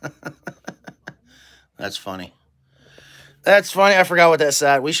 That's funny. That's funny. I forgot what that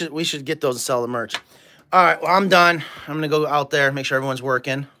said. We should get those and sell the merch. All right. Well, I'm done. I'm gonna go out there, make sure everyone's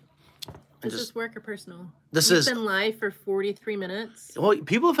working. Is this work or personal? This We've is been live for 43 minutes. well.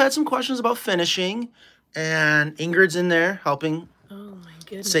 People have had some questions about finishing, and Ingrid's in there helping Oh my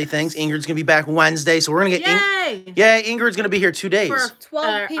goodness. say things. Ingrid's gonna be back Wednesday, so we're gonna get. Yay! Yeah, Ingrid's gonna be here 2 days. For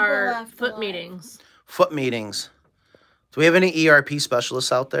 12 people our left foot alive. meetings. Foot meetings. Do we have any ERP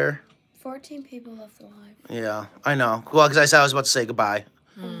specialists out there? 14 people left alive. Yeah, I know. Well, because I said I was about to say goodbye.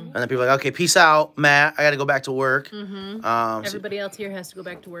 And then people are like, okay, peace out, Matt. I got to go back to work. So- Everybody else here has to go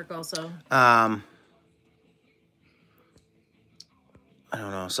back to work also. I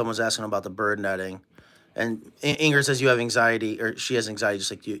don't know. Someone's asking about the bird netting. And Ingrid says you have anxiety, or she has anxiety just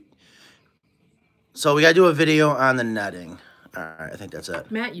like you. So we got to do a video on the netting. All right, I think that's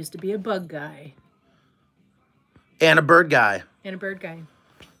it. Matt used to be a bug guy And a bird guy. and a bird guy.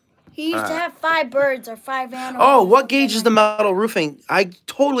 He used to have 5 birds or 5 animals. Oh, what gauge is the metal roofing? I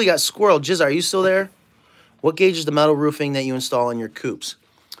totally got squirreled. Jiz, are you still there? What gauge is the metal roofing that you install in your coops?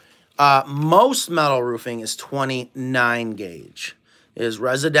 Most metal roofing is 29 gauge. It is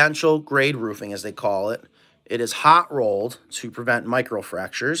residential grade roofing, as they call it. It is hot rolled to prevent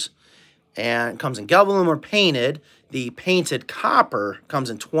microfractures. And it comes in galvalume or painted. The painted copper comes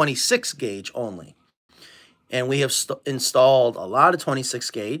in 26 gauge only. And we have installed a lot of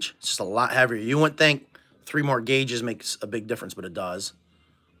 26 gauge. It's just a lot heavier. You wouldn't think 3 more gauges makes a big difference, but it does.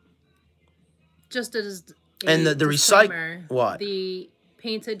 Just as And the disclaimer, what? The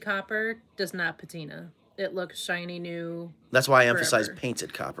painted copper does not patina. It looks shiny new. That's why I emphasize Forever.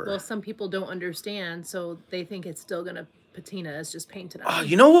 painted copper. Well, some people don't understand, so they think it's still gonna patina. It's just painted on. Oh,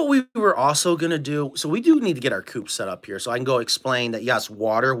 you know what we were also going to do? So we do need to get our coop set up here so I can go explain that, yes,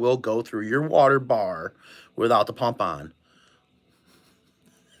 water will go through your water bar without the pump on.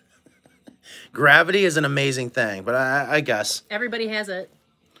 Gravity is an amazing thing, but I guess. Everybody has it.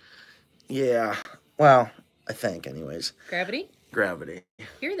 Yeah. Well, I think anyways. Gravity? Gravity.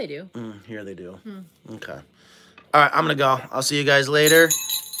 Here they do. Here they do. Okay. All right, I'm going to go. I'll see you guys later.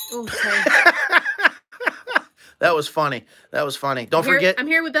 Oh, sorry. That was funny. That was funny. Don't forget. I'm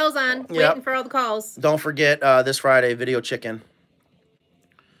here with bells on, Yep. waiting for all the calls. Don't forget this Friday, Video Chicken.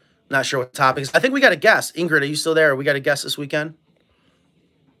 Not sure what topics. I think we got a guest. Ingrid, are you still there? We got a guest this weekend.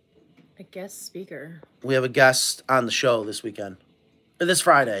 A guest speaker. We have a guest on the show this weekend. Or this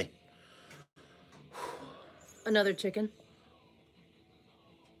Friday. Another chicken.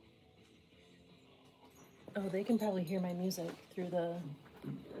 Oh, they can probably hear my music through the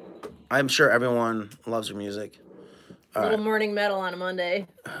I'm sure everyone loves your music. All little right. morning metal on a Monday.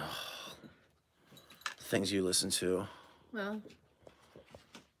 Things you listen to. Well,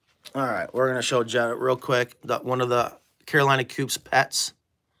 All right, we're gonna show Jen real quick one of the Carolina Coops pets.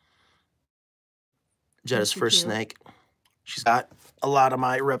 Jetta's first cute. snake. She's got a lot of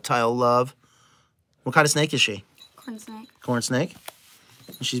my reptile love. What kind of snake is she? Corn snake. Corn snake.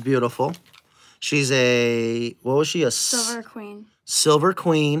 She's beautiful. She's a, what was she? A Silver queen. silver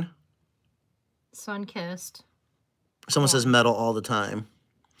queen. sun-kissed. Someone says metal all the time.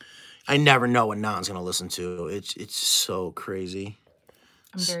 I never know what Nan's gonna listen to. It's so crazy.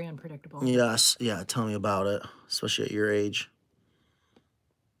 I'm very unpredictable. Yes, yeah. Tell me about it, especially at your age.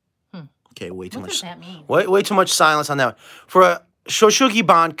 Okay, way too What much. does that mean? Way too much silence on that one. For a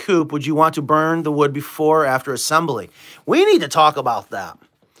Shoshugiban coop, would you want to burn the wood before or after assembly? We need to talk about that.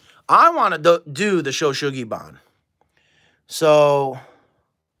 I want to do the Shoshugiban. So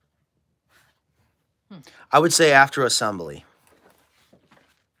I would say after assembly.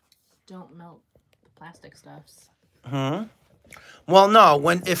 Don't melt the plastic stuffs. Well,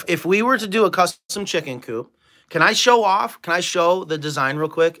 no. If we were to do a custom chicken coop, can I show off? Can I show the design real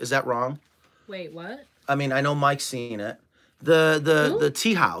quick? Is that wrong? Wait, what? I mean, I know Mike's seen it. The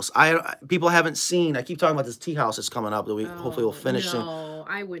tea house. People haven't seen. I keep talking about this tea house that's coming up that we hopefully will finish soon. No,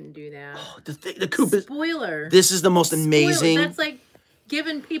 I wouldn't do that. The coop is. Spoiler. This is the most amazing. Spoiler. That's like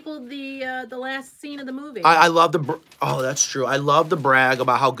giving people the last scene of the movie. I love the. Oh, that's true. I love the brag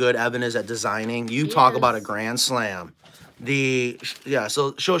about how good Evan is at designing. You talk about a Yes. grand slam.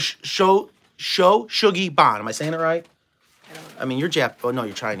 So show Shugi Ban. Am I saying it right? I mean, you're Jap. Oh no,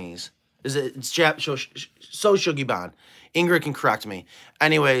 you're Chinese. It's Jap? So Shugi Ban. Ingrid can correct me.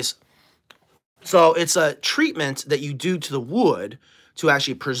 Anyways, so it's a treatment that you do to the wood to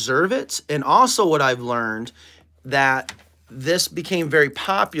actually preserve it. And also what I've learned that this became very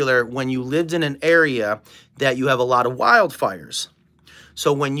popular when you lived in an area that you have a lot of wildfires.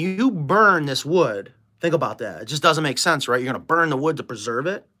 So when you burn this wood, think about that. It just doesn't make sense, right? You're going to burn the wood to preserve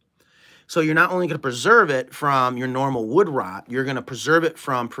it. So you're not only going to preserve it from your normal wood rot, you're going to preserve it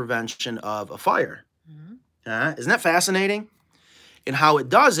from prevention of a fire. Isn't that fascinating? And how it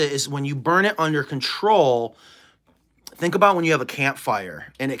does it is when you burn it under control, think about when you have a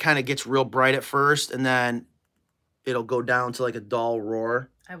campfire and it kind of gets real bright at first and then it'll go down to like a dull roar.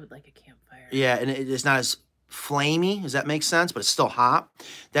 I would like a campfire. Yeah, and it's not as flamey. Does that make sense? But it's still hot.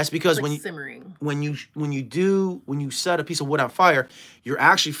 That's because Like when you simmering. when you set a piece of wood on fire, you're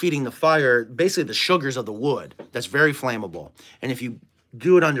actually feeding the fire basically the sugars of the wood. That's very flammable. And if you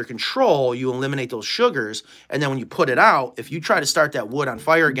do it under control, you eliminate those sugars. And then when you put it out, if you try to start that wood on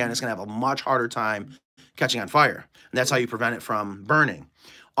fire again, it's gonna have a much harder time catching on fire. And that's how you prevent it from burning.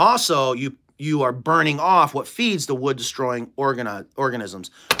 Also, you are burning off what feeds the wood-destroying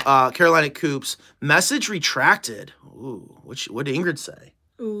organisms. Carolina Coops, message retracted. Ooh, what did Ingrid say?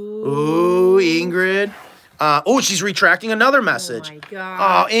 Ooh, Ingrid. She's retracting another message. Oh my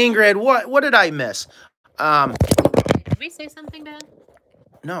god. Oh, Ingrid, what did I miss? Did we say something bad?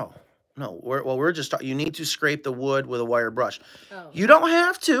 No. We're just talking. You need to scrape the wood with a wire brush. Oh. You don't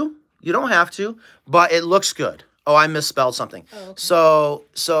have to. But it looks good. Oh, I misspelled something. Oh, okay.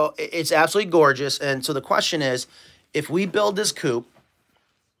 So it's absolutely gorgeous. And so the question is, if we build this coop,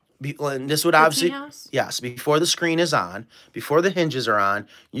 and this would obviously, tea house? yes, before the screen is on, before the hinges are on,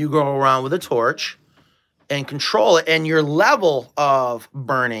 you go around with a torch and control it. And your level of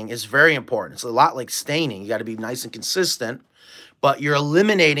burning is very important. It's a lot like staining. You got to be nice and consistent, but you're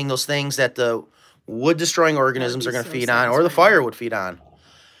eliminating those things that the wood-destroying organisms are going to feed on, or the fire would feed on.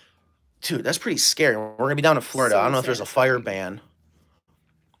 Dude, that's pretty scary. We're going to be down in Florida. I don't know if there's a fire ban.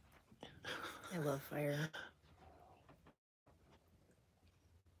 I love fire.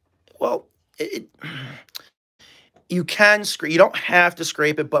 Well, you can scrape. You don't have to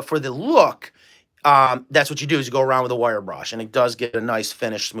scrape it, but for the look, that's what you do is you go around with a wire brush, and it does get a nice,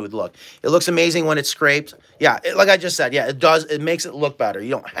 finished, smooth look. It looks amazing when it's scraped. Yeah, like I just said, yeah, it does. It makes it look better. You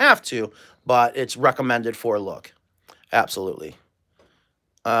don't have to, but it's recommended for look. Absolutely.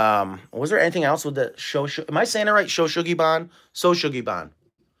 Was there anything else with the am I saying it right? Shoshugiban? Soshugiban.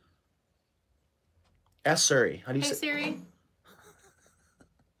 Ask Siri. How do you Hey say? Siri.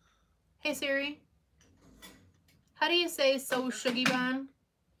 Hey Siri, how do you say so shuggy bun?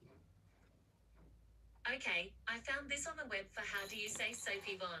 Okay, I found this on the web for how do you say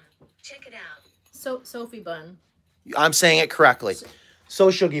Sophie Von. Check it out. So Sophie bun. I'm saying it correctly. So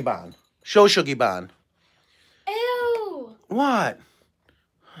Shuggy Bon. Show Shuggy Bon. Ew. What?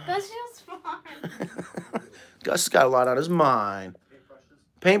 That's just fun. Gus has got a lot on his mind.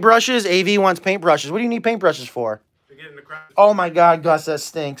 Paintbrushes? AV wants paintbrushes. What do you need paintbrushes for? To get in the crowd. Oh my God, Gus, that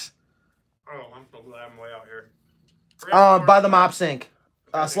stinks. Oh, I'm so glad I'm way out here. By the mop sink.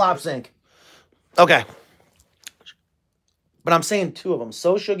 Slop sink. Okay. But I'm saying two of them.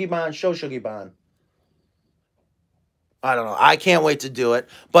 So Shuggy Bon, show Shuggy Bon. I don't know. I can't wait to do it.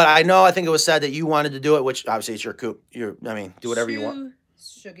 But I think it was said that you wanted to do it, which obviously it's your coop. Do whatever you want.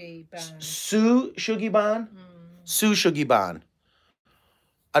 Shuggy bun. Sue Shuggy Bon? Sue Shuggy Bon.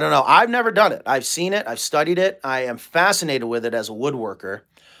 I don't know. I've never done it. I've seen it. I've studied it. I am fascinated with it as a woodworker.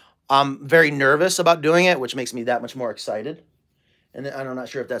 I'm very nervous about doing it, which makes me that much more excited. And I'm not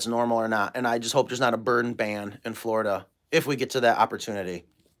sure if that's normal or not. And I just hope there's not a burn ban in Florida if we get to that opportunity.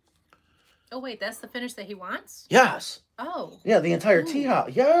 Oh, wait, that's the finish that he wants? Yes. Oh. Yeah, the entire tea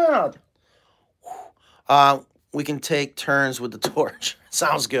house. Yeah. We can take turns with the torch.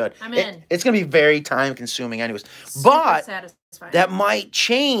 Sounds good. I'm in. It's going to be very time consuming anyways. Super But satisfying. that might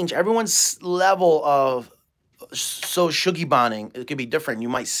change. Everyone's level of so shuggy bonning, it could be different. You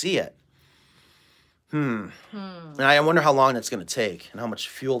might see it. And I wonder how long that's going to take and how much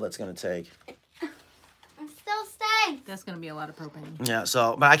fuel that's going to take. I'm still staying. That's going to be a lot of propane. Yeah,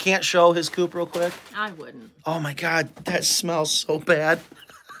 so, but I can't show his coop real quick. I wouldn't. Oh my God, that smells so bad.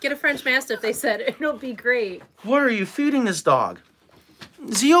 Get a French Mastiff, they said. It'll be great. What are you feeding this dog?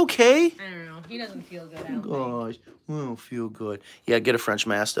 Is he okay? I don't know. He doesn't feel good, I don't think. Gosh, we don't feel good. Yeah, get a French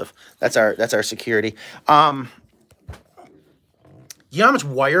Mastiff. That's our security. You know how much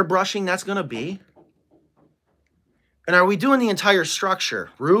wire brushing that's gonna be? And are we doing the entire structure?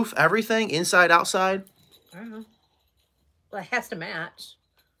 Roof, everything, inside, outside? I don't know. Well, it has to match.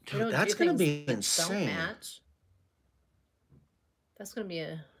 We Dude, don't that's do gonna things be that insane. Don't match. That's gonna be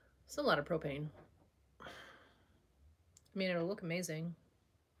it's a lot of propane. I mean, it'll look amazing.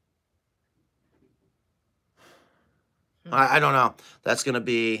 I don't know. That's gonna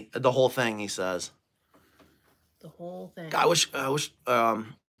be the whole thing, he says. The whole thing. I wish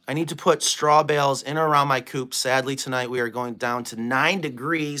I need to put straw bales in or around my coop. Sadly, tonight we are going down to 9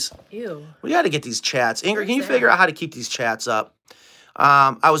 degrees. Ew. We got to get these chats. Ingrid, can you that? figure out how to keep these chats up?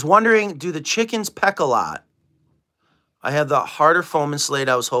 I was wondering, do the chickens peck a lot? I have the harder foam and slate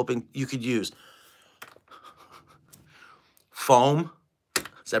I was hoping you could use. Foam?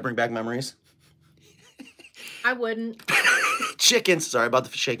 Does that bring back memories? I wouldn't. Chickens, sorry about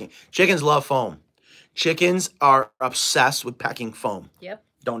the shaking. Chickens love foam. Chickens are obsessed with pecking foam. Yep.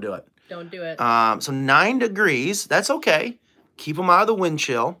 Don't do it. Don't do it. So 9 degrees, that's okay. Keep them out of the wind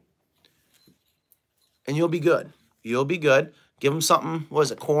chill. And you'll be good. You'll be good. Give them something, what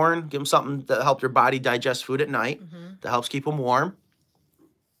is it, corn? Give them something that helps your body digest food at night. That helps keep them warm.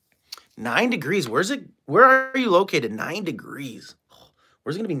 9 degrees, where are you located? 9 degrees.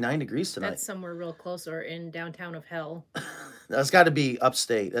 Where's it going to be 9 degrees tonight? That's somewhere real close or in downtown of hell. That's got to be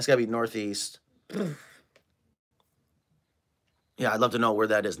upstate. That's got to be northeast. Yeah, I'd love to know where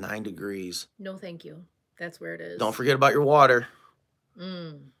that is. 9 degrees. No, thank you. That's where it is. Don't forget about your water.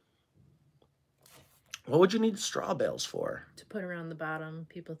 Mm. What would you need straw bales for? To put around the bottom.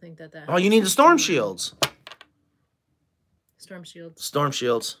 People think that Oh, you need the storm shields. Storm shields. Storm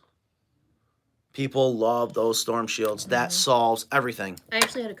shields. People love those storm shields. That solves everything. I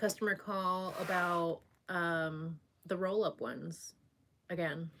actually had a customer call about the roll-up ones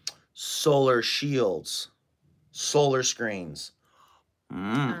again. Solar shields. Solar screens.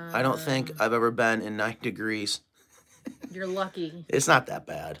 I don't think I've ever been in 9 degrees. You're lucky. It's not that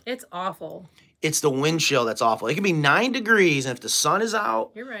bad. It's awful. It's the wind chill that's awful. It can be 9 degrees, and if the sun is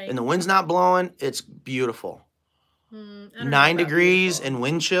out You're right. and the wind's not blowing, it's beautiful. I don't know 9 about degrees beautiful. and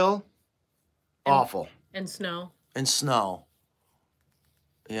wind chill, awful. And snow. And snow.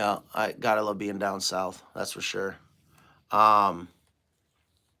 Yeah, I gotta love being down south. That's for sure.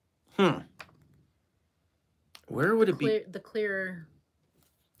 Where would it be? The clear.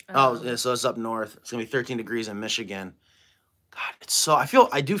 Oh, yeah, so it's up north. It's gonna be 13 degrees in Michigan. God, it's so.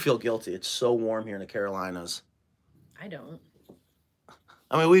 I do feel guilty. It's so warm here in the Carolinas. I don't.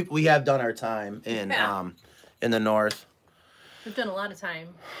 I mean, we have done our time in the north. We've done a lot of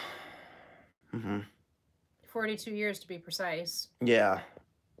time. 42 years to be precise. Yeah.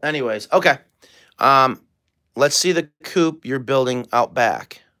 Anyways, okay. Let's see the coop you're building out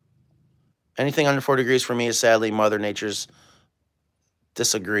back. Anything under 4 degrees for me is sadly Mother Nature's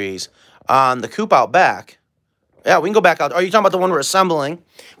disagrees. on the coop out back. Yeah, we can go back out. Are you talking about the one we're assembling?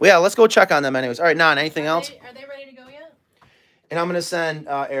 Well, yeah, let's go check on them anyways. All right, Nan, anything else? Are they ready to go yet? And I'm going to send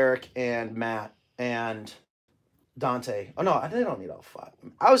Eric and Matt and Dante. Oh, no, they don't need all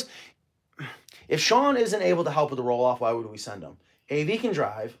 5. If Sean isn't able to help with the roll-off, why would we send him? AV can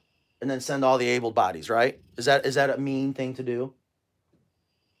drive and then send all the able bodies, right? Is that a mean thing to do?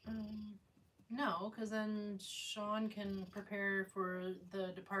 No, because then Sean can prepare for the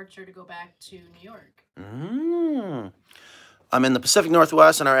departure to go back to New York. I'm in the Pacific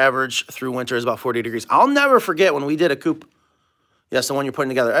Northwest, and our average through winter is about 40 degrees. I'll never forget when we did a coop. Yes, the one you're putting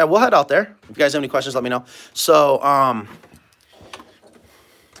together. We'll head out there. If you guys have any questions, let me know. So,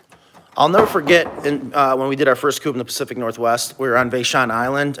 I'll never forget when we did our first coop in the Pacific Northwest. We were on Vashon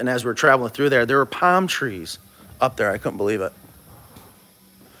Island, and as we were traveling through there were palm trees up there. I couldn't believe it.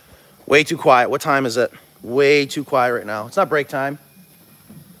 Way too quiet. What time is it? Way too quiet right now. It's not break time.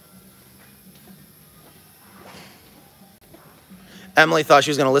 Emily thought she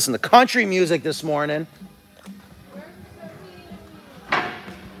was going to listen to country music this morning.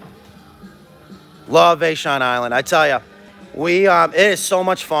 Love Vashon Island. I tell you, it is so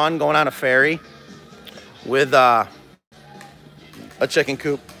much fun going on a ferry with a chicken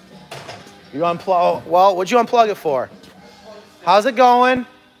coop. You unplug? Well, what'd you unplug it for? How's it going?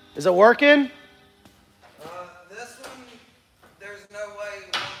 Is it working? This one, there's no way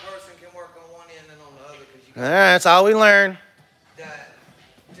one person can work on one end and on the other because you got That's how we learn. that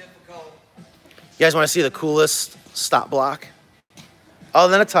difficult. You guys want to see the coolest stop block?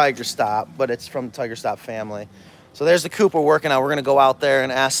 Other than a Tiger Stop, but it's from the Tiger Stop family. So there's the coop we're working on. We're going to go out there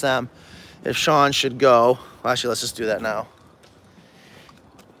and ask them if Sean should go. Well, actually, let's just do that now.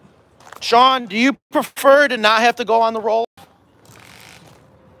 Sean, do you prefer to not have to go on the roll?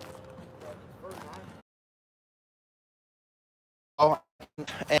 Oh, and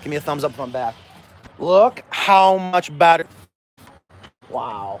give me a thumbs up if I'm back. Look how much better.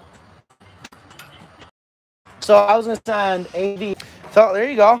 Wow. So I was going to send AV. So there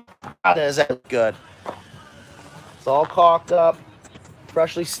you go. That is good. It's all caulked up,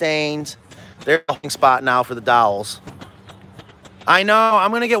 freshly stained. There's a spot now for the dowels. I know.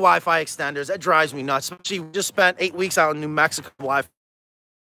 I'm going to get Wi-Fi extenders. That drives me nuts. Especially we just spent 8 weeks out in New Mexico. Wi-Fi.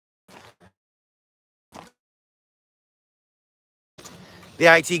 The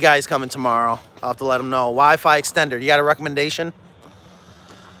IT guy's coming tomorrow. I'll have to let him know. Wi-Fi extender. You got a recommendation?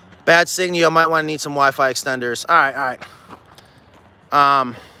 Bad signal. You might want to need some Wi-Fi extenders. All right.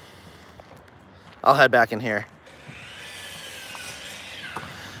 I'll head back in here.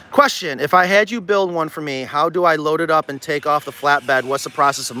 Question, if I had you build one for me, how do I load it up and take off the flatbed? What's the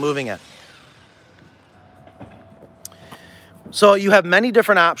process of moving it? So you have many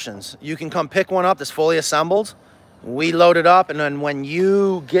different options. You can come pick one up that's fully assembled. We load it up, and then when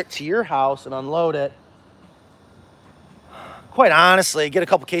you get to your house and unload it, quite honestly, get a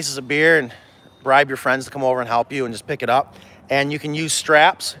couple cases of beer and bribe your friends to come over and help you and just pick it up. And you can use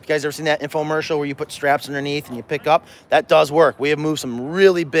straps. You guys ever seen that infomercial where you put straps underneath and you pick up? That does work. We have moved some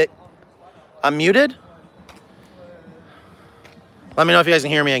really big. I'm muted? Let me know if you guys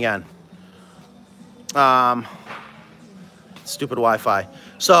can hear me again. Stupid Wi-Fi.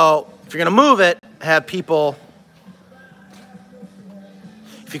 So if you're gonna move it, have people.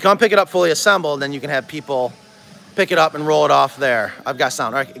 If you come pick it up fully assembled, then you can have people pick it up and roll it off there. I've got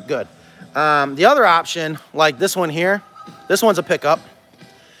sound. All right, good. The other option, like this one here, this one's a pickup.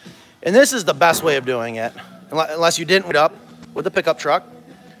 And this is the best way of doing it, unless you didn't put it up with the pickup truck.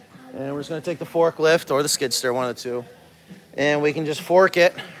 And we're just gonna take the forklift or the skid steer, one of the two. And we can just fork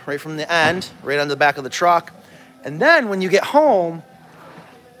it right from the end, right on the back of the truck. And then when you get home,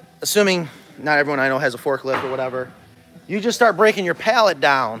 assuming not everyone I know has a forklift or whatever, you just start breaking your pallet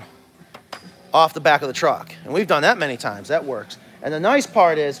down off the back of the truck. And we've done that many times. That works. And the nice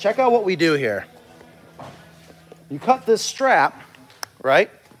part is, check out what we do here. You cut this strap, right?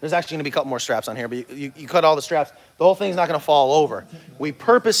 There's actually going to be a couple more straps on here, but you cut all the straps. The whole thing's not going to fall over. We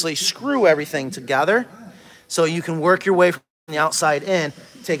purposely screw everything together so you can work your way from the outside in,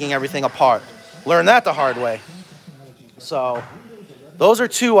 taking everything apart. Learn that the hard way. So those are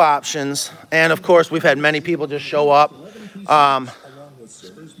two options. And of course, we've had many people just show up.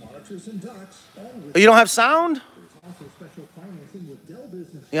 You don't have sound?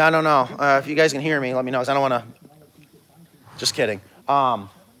 Yeah, I don't know. If you guys can hear me, let me know, because I don't want to. Just kidding.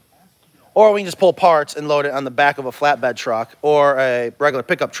 Or we can just pull parts and load it on the back of a flatbed truck or a regular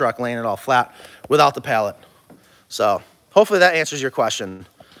pickup truck, laying it all flat without the pallet. So hopefully that answers your question.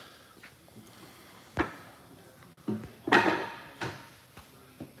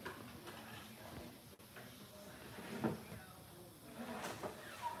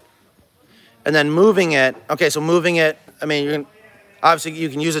 and then moving it. Okay, so moving it, I mean, you can, obviously you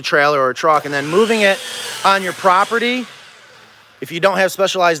can use a trailer or a truck, and then moving it on your property. If you don't have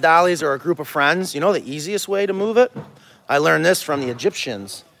specialized dollies or a group of friends, you know the easiest way to move it? I learned this from the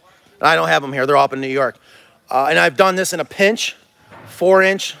Egyptians. I don't have them here. They're all up in New York. And I've done this in a pinch,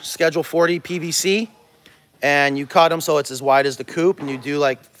 4-inch Schedule 40 PVC. And you cut them so it's as wide as the coop. And you do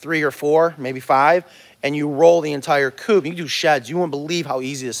like 3 or 4, maybe 5. And you roll the entire coop. You can do sheds. You won't believe how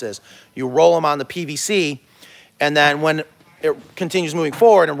easy this is. You roll them on the PVC. And then when it continues moving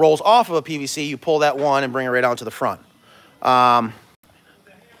forward and rolls off of a PVC, you pull that one and bring it right out to the front. All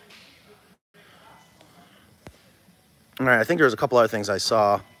right, I think there was a couple other things I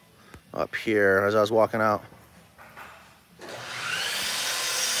saw up here as I was walking out.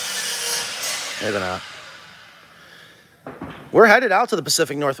 Maybe not. We're headed out to the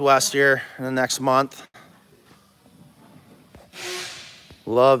Pacific Northwest here in the next month.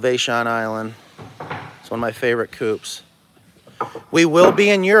 Love Vashon Island. It's one of my favorite coops. We will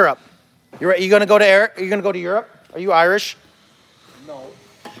be in Europe. Are you going to go to Eric? Are you going to go to Europe? Are you Irish? No.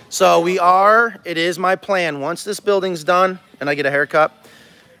 So we are. It is my plan. Once this building's done and I get a haircut,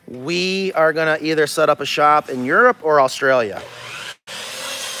 we are going to either set up a shop in Europe or Australia.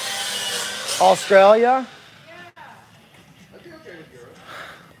 Australia?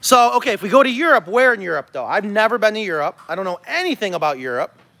 So, okay, if we go to Europe, where in Europe, though? I've never been to Europe. I don't know anything about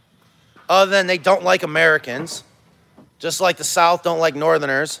Europe, other than they don't like Americans, just like the South don't like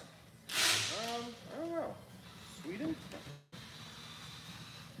Northerners. I don't know. Sweden?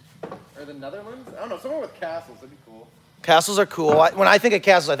 Or the Netherlands? I don't know. Somewhere with castles. That'd be cool. Castles are cool. When I think of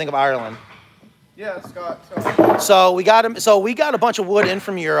castles, I think of Ireland. Yeah, Scott. So we got a bunch of wood in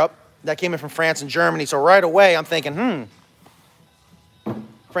from Europe that came in from France and Germany. So right away, I'm thinking,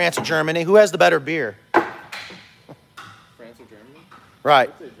 France or Germany, who has the better beer? France or Germany? Right,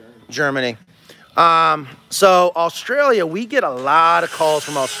 I'd say Germany. So Australia, we get a lot of calls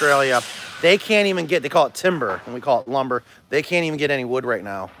from Australia. They can't even get, they call it timber, and we call it lumber. They can't even get any wood right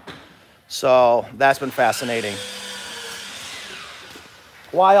now. So that's been fascinating.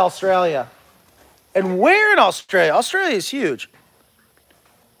 Why Australia? And where in Australia? Australia is huge.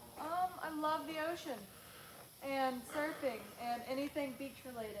 I love the ocean and surfing and anything beach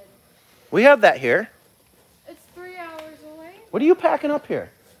related. We have that here. It's 3 hours away. What are you packing up here?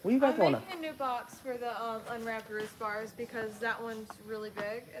 What are you guys I'm going making a new box for the unwrapped roost bars because that one's really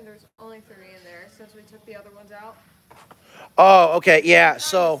big and there's only 3 in there since we took the other ones out. Oh, okay, yeah.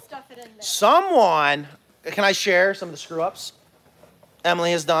 So Stuff it in there. someone, can I share some of the screw ups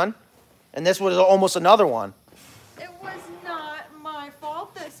Emily has done? And this was almost another one. It was not my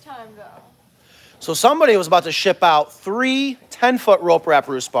fault this time though. So somebody was about to ship out 3 10-foot rope wrap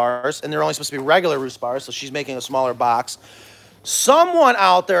roost bars, and they're only supposed to be regular roost bars, so she's making a smaller box. Someone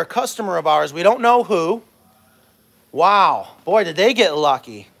out there, a customer of ours, we don't know who. Wow, boy, did they get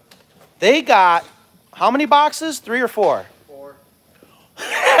lucky. They got, how many boxes? 3 or 4? 4.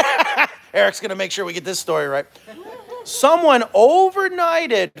 Eric's going to make sure we get this story right. Someone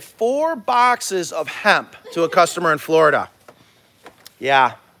overnighted 4 boxes of hemp to a customer in Florida.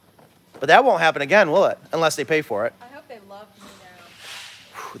 Yeah. But that won't happen again, will it? Unless they pay for it. I hope they love me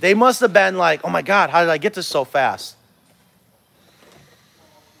now. They must have been like, oh my God, how did I get this so fast?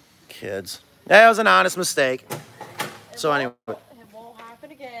 Kids. That was an honest mistake. So anyway. It won't happen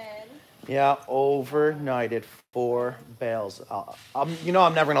again. Yeah, overnighted 4 bales. You know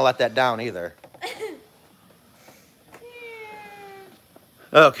I'm never going to let that down either.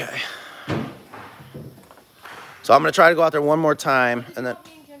 Okay. So I'm going to try to go out there one more time. And then.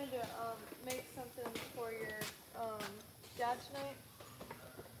 Make something for your dad's night.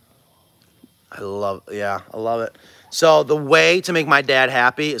 I love it. So the way to make my dad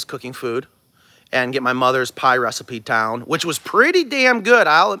happy is cooking food and get my mother's pie recipe down, which was pretty damn good.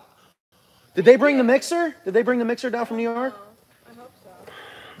 Did they bring the mixer? Did they bring the mixer down from New York? I hope so.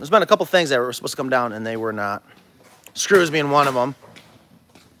 There's been a couple things that were supposed to come down and they were not. Screws being one of them.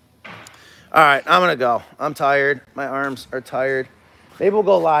 All right, I'm going to go. I'm tired. My arms are tired. Maybe we'll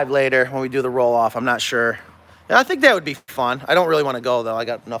go live later when we do the roll off. I'm not sure. Yeah, I think that would be fun. I don't really want to go though. I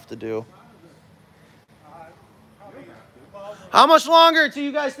got enough to do. How much longer till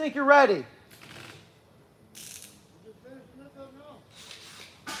you guys think you're ready?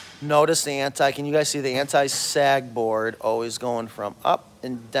 Notice the can you guys see the anti-sag board always going from up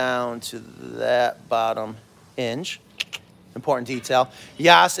and down to that bottom hinge? Important detail.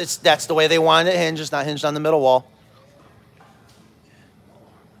 Yes, that's the way they wanted it hinged. It's not hinged on the middle wall.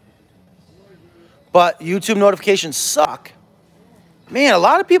 But YouTube notifications suck. Man, a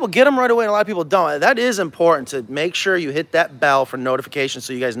lot of people get them right away and a lot of people don't. That is important to make sure you hit that bell for notifications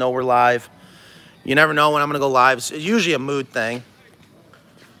so you guys know we're live. You never know when I'm going to go live. It's usually a mood thing.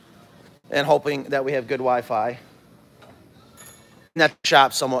 And hoping that we have good Wi-Fi. That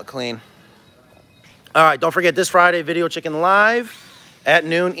shop's somewhat clean. All right, don't forget this Friday, Video Chicken Live at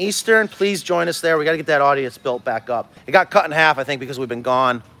noon Eastern. Please join us there. We got to get that audience built back up. It got cut in half, I think, because we've been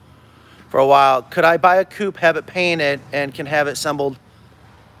gone for a while. Could I buy a coupe, have it painted, and can have it assembled?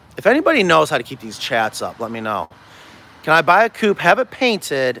 If anybody knows how to keep these chats up, let me know. Can I buy a coupe, have it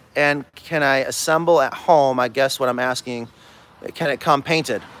painted, and can I assemble at home? I guess what I'm asking, can it come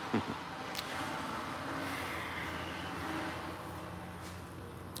painted?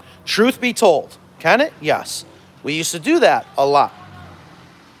 Truth be told, can it? Yes. We used to do that a lot.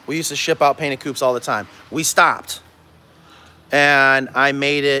 We used to ship out painted coupes all the time. We stopped. And I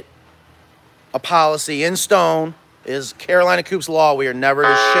made it a policy in stone, is Carolina Coops law. We are never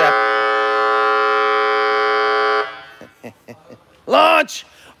to ship. Launch!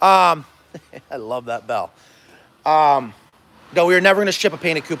 I love that bell. No, we are never going to ship a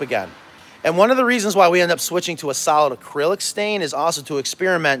painted coupe again. And one of the reasons why we end up switching to a solid acrylic stain is also to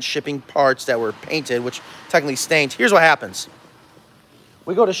experiment shipping parts that were painted, which technically stained. Here's what happens.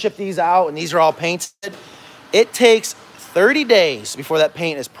 We go to ship these out, and these are all painted. It takes 30 days before that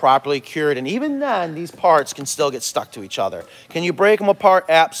paint is properly cured, and even then, these parts can still get stuck to each other. Can you break them apart?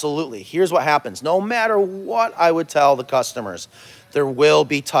 Absolutely. Here's what happens. No matter what I would tell the customers, there will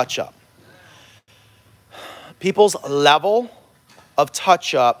be touch-up. People's level of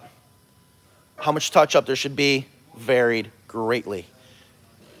touch-up, how much touch-up there should be, varied greatly.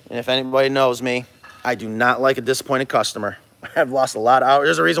 And if anybody knows me, I do not like a disappointed customer. I've lost a lot of hours.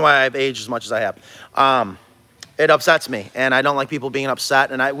 There's a reason why I've aged as much as I have. It upsets me, and I don't like people being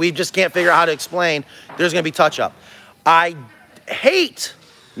upset, and we just can't figure out how to explain there's going to be touch-up. I hate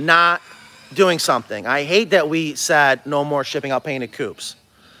not doing something. I hate that we said no more shipping out painted coupes.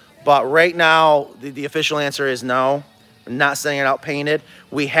 But right now, the official answer is no. We're not sending it out painted.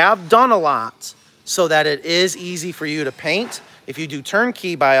 We have done a lot so that it is easy for you to paint. If you do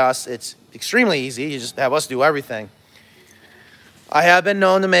turnkey by us, it's extremely easy. You just have us do everything. I have been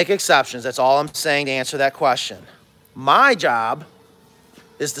known to make exceptions. That's all I'm saying to answer that question. My job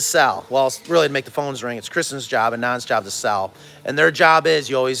is to sell. Well, it's really to make the phones ring. It's Kristen's job and Nan's job to sell. And their job is,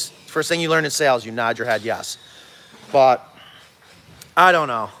 you always, first thing you learn in sales, you nod your head yes. But I don't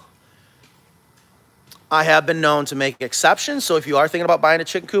know. I have been known to make exceptions. So if you are thinking about buying a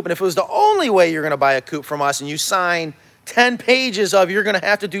chicken coop, and if it was the only way you're going to buy a coop from us and you sign 10 pages of you're going to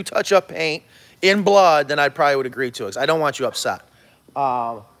have to do touch-up paint in blood, then I probably would agree to it, because I don't want you upset.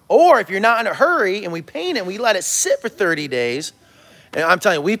 Or if you're not in a hurry and we paint it and we let it sit for 30 days, and I'm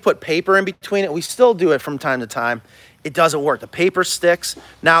telling you, we put paper in between it. We still do it from time to time. It doesn't work. The paper sticks.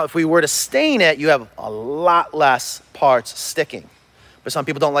 Now, if we were to stain it, you have a lot less parts sticking. But some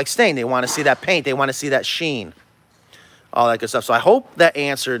people don't like stain. They want to see that paint. They want to see that sheen. All that good stuff. So I hope that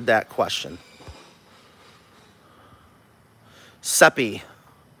answered that question. Seppi.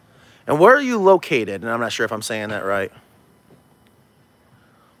 And where are you located? And I'm not sure if I'm saying that right.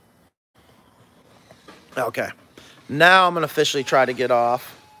 Okay. Now I'm going to officially try to get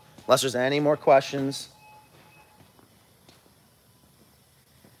off. Unless there's any more questions.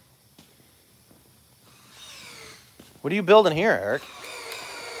 What are you building here, Eric?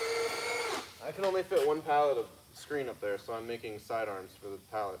 I can only fit one pallet of screen up there, so I'm making sidearms for the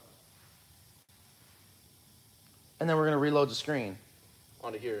pallet. And then we're going to reload the screen.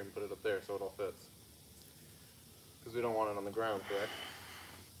 Onto here and put it up there so it all fits. Because we don't want it on the ground, correct?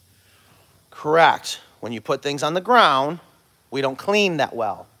 Correct. When you put things on the ground, we don't clean that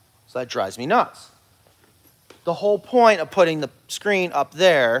well. So that drives me nuts. The whole point of putting the screen up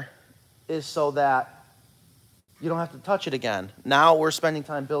there is so that you don't have to touch it again. Now we're spending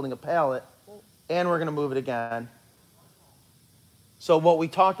time building a pallet, and we're going to move it again. So what we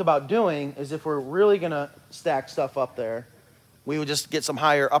talked about doing is if we're really going to stack stuff up there, we would just get some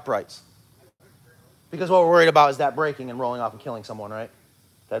higher uprights. Because what we're worried about is that breaking and rolling off and killing someone, right?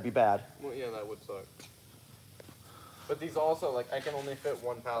 That'd be bad. Well, yeah, that would suck. But these also, like, I can only fit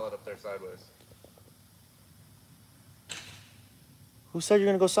one pallet up there sideways. Who said you're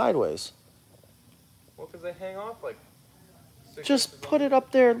going to go sideways? Well, because they hang off, like, 6 Just inches put it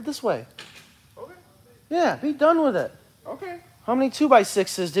up there this way. Okay. Yeah, be done with it. Okay. How many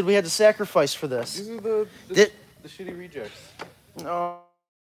 2x6s did we have to sacrifice for this? These are the shitty rejects. No.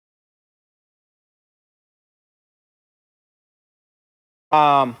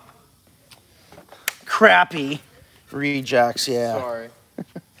 Crappy rejects, yeah. Sorry.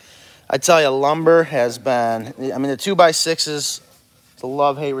 I tell you, lumber has been, I mean, the 2x6s, it's a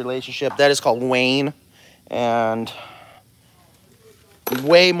love-hate relationship. That is called Wayne. And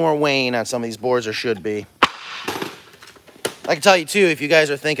way more weighing on some of these boards there should be. I can tell you too, if you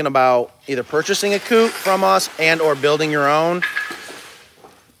guys are thinking about either purchasing a coop from us and or building your own,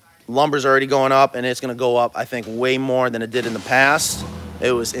 lumber's already going up, and it's going to go up, I think, way more than it did in the past.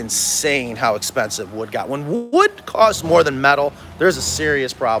 It was insane how expensive wood got. When wood costs more than metal, there's a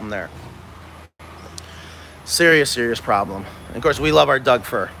serious problem there. Serious problem. And of course, we love our Doug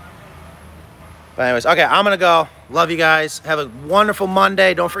fir. But anyways, okay, I'm going to go. Love you guys. Have a wonderful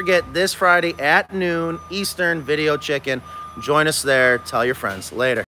Monday. Don't forget, this Friday at noon Eastern, Video Chicken. Join us there. Tell your friends. Later.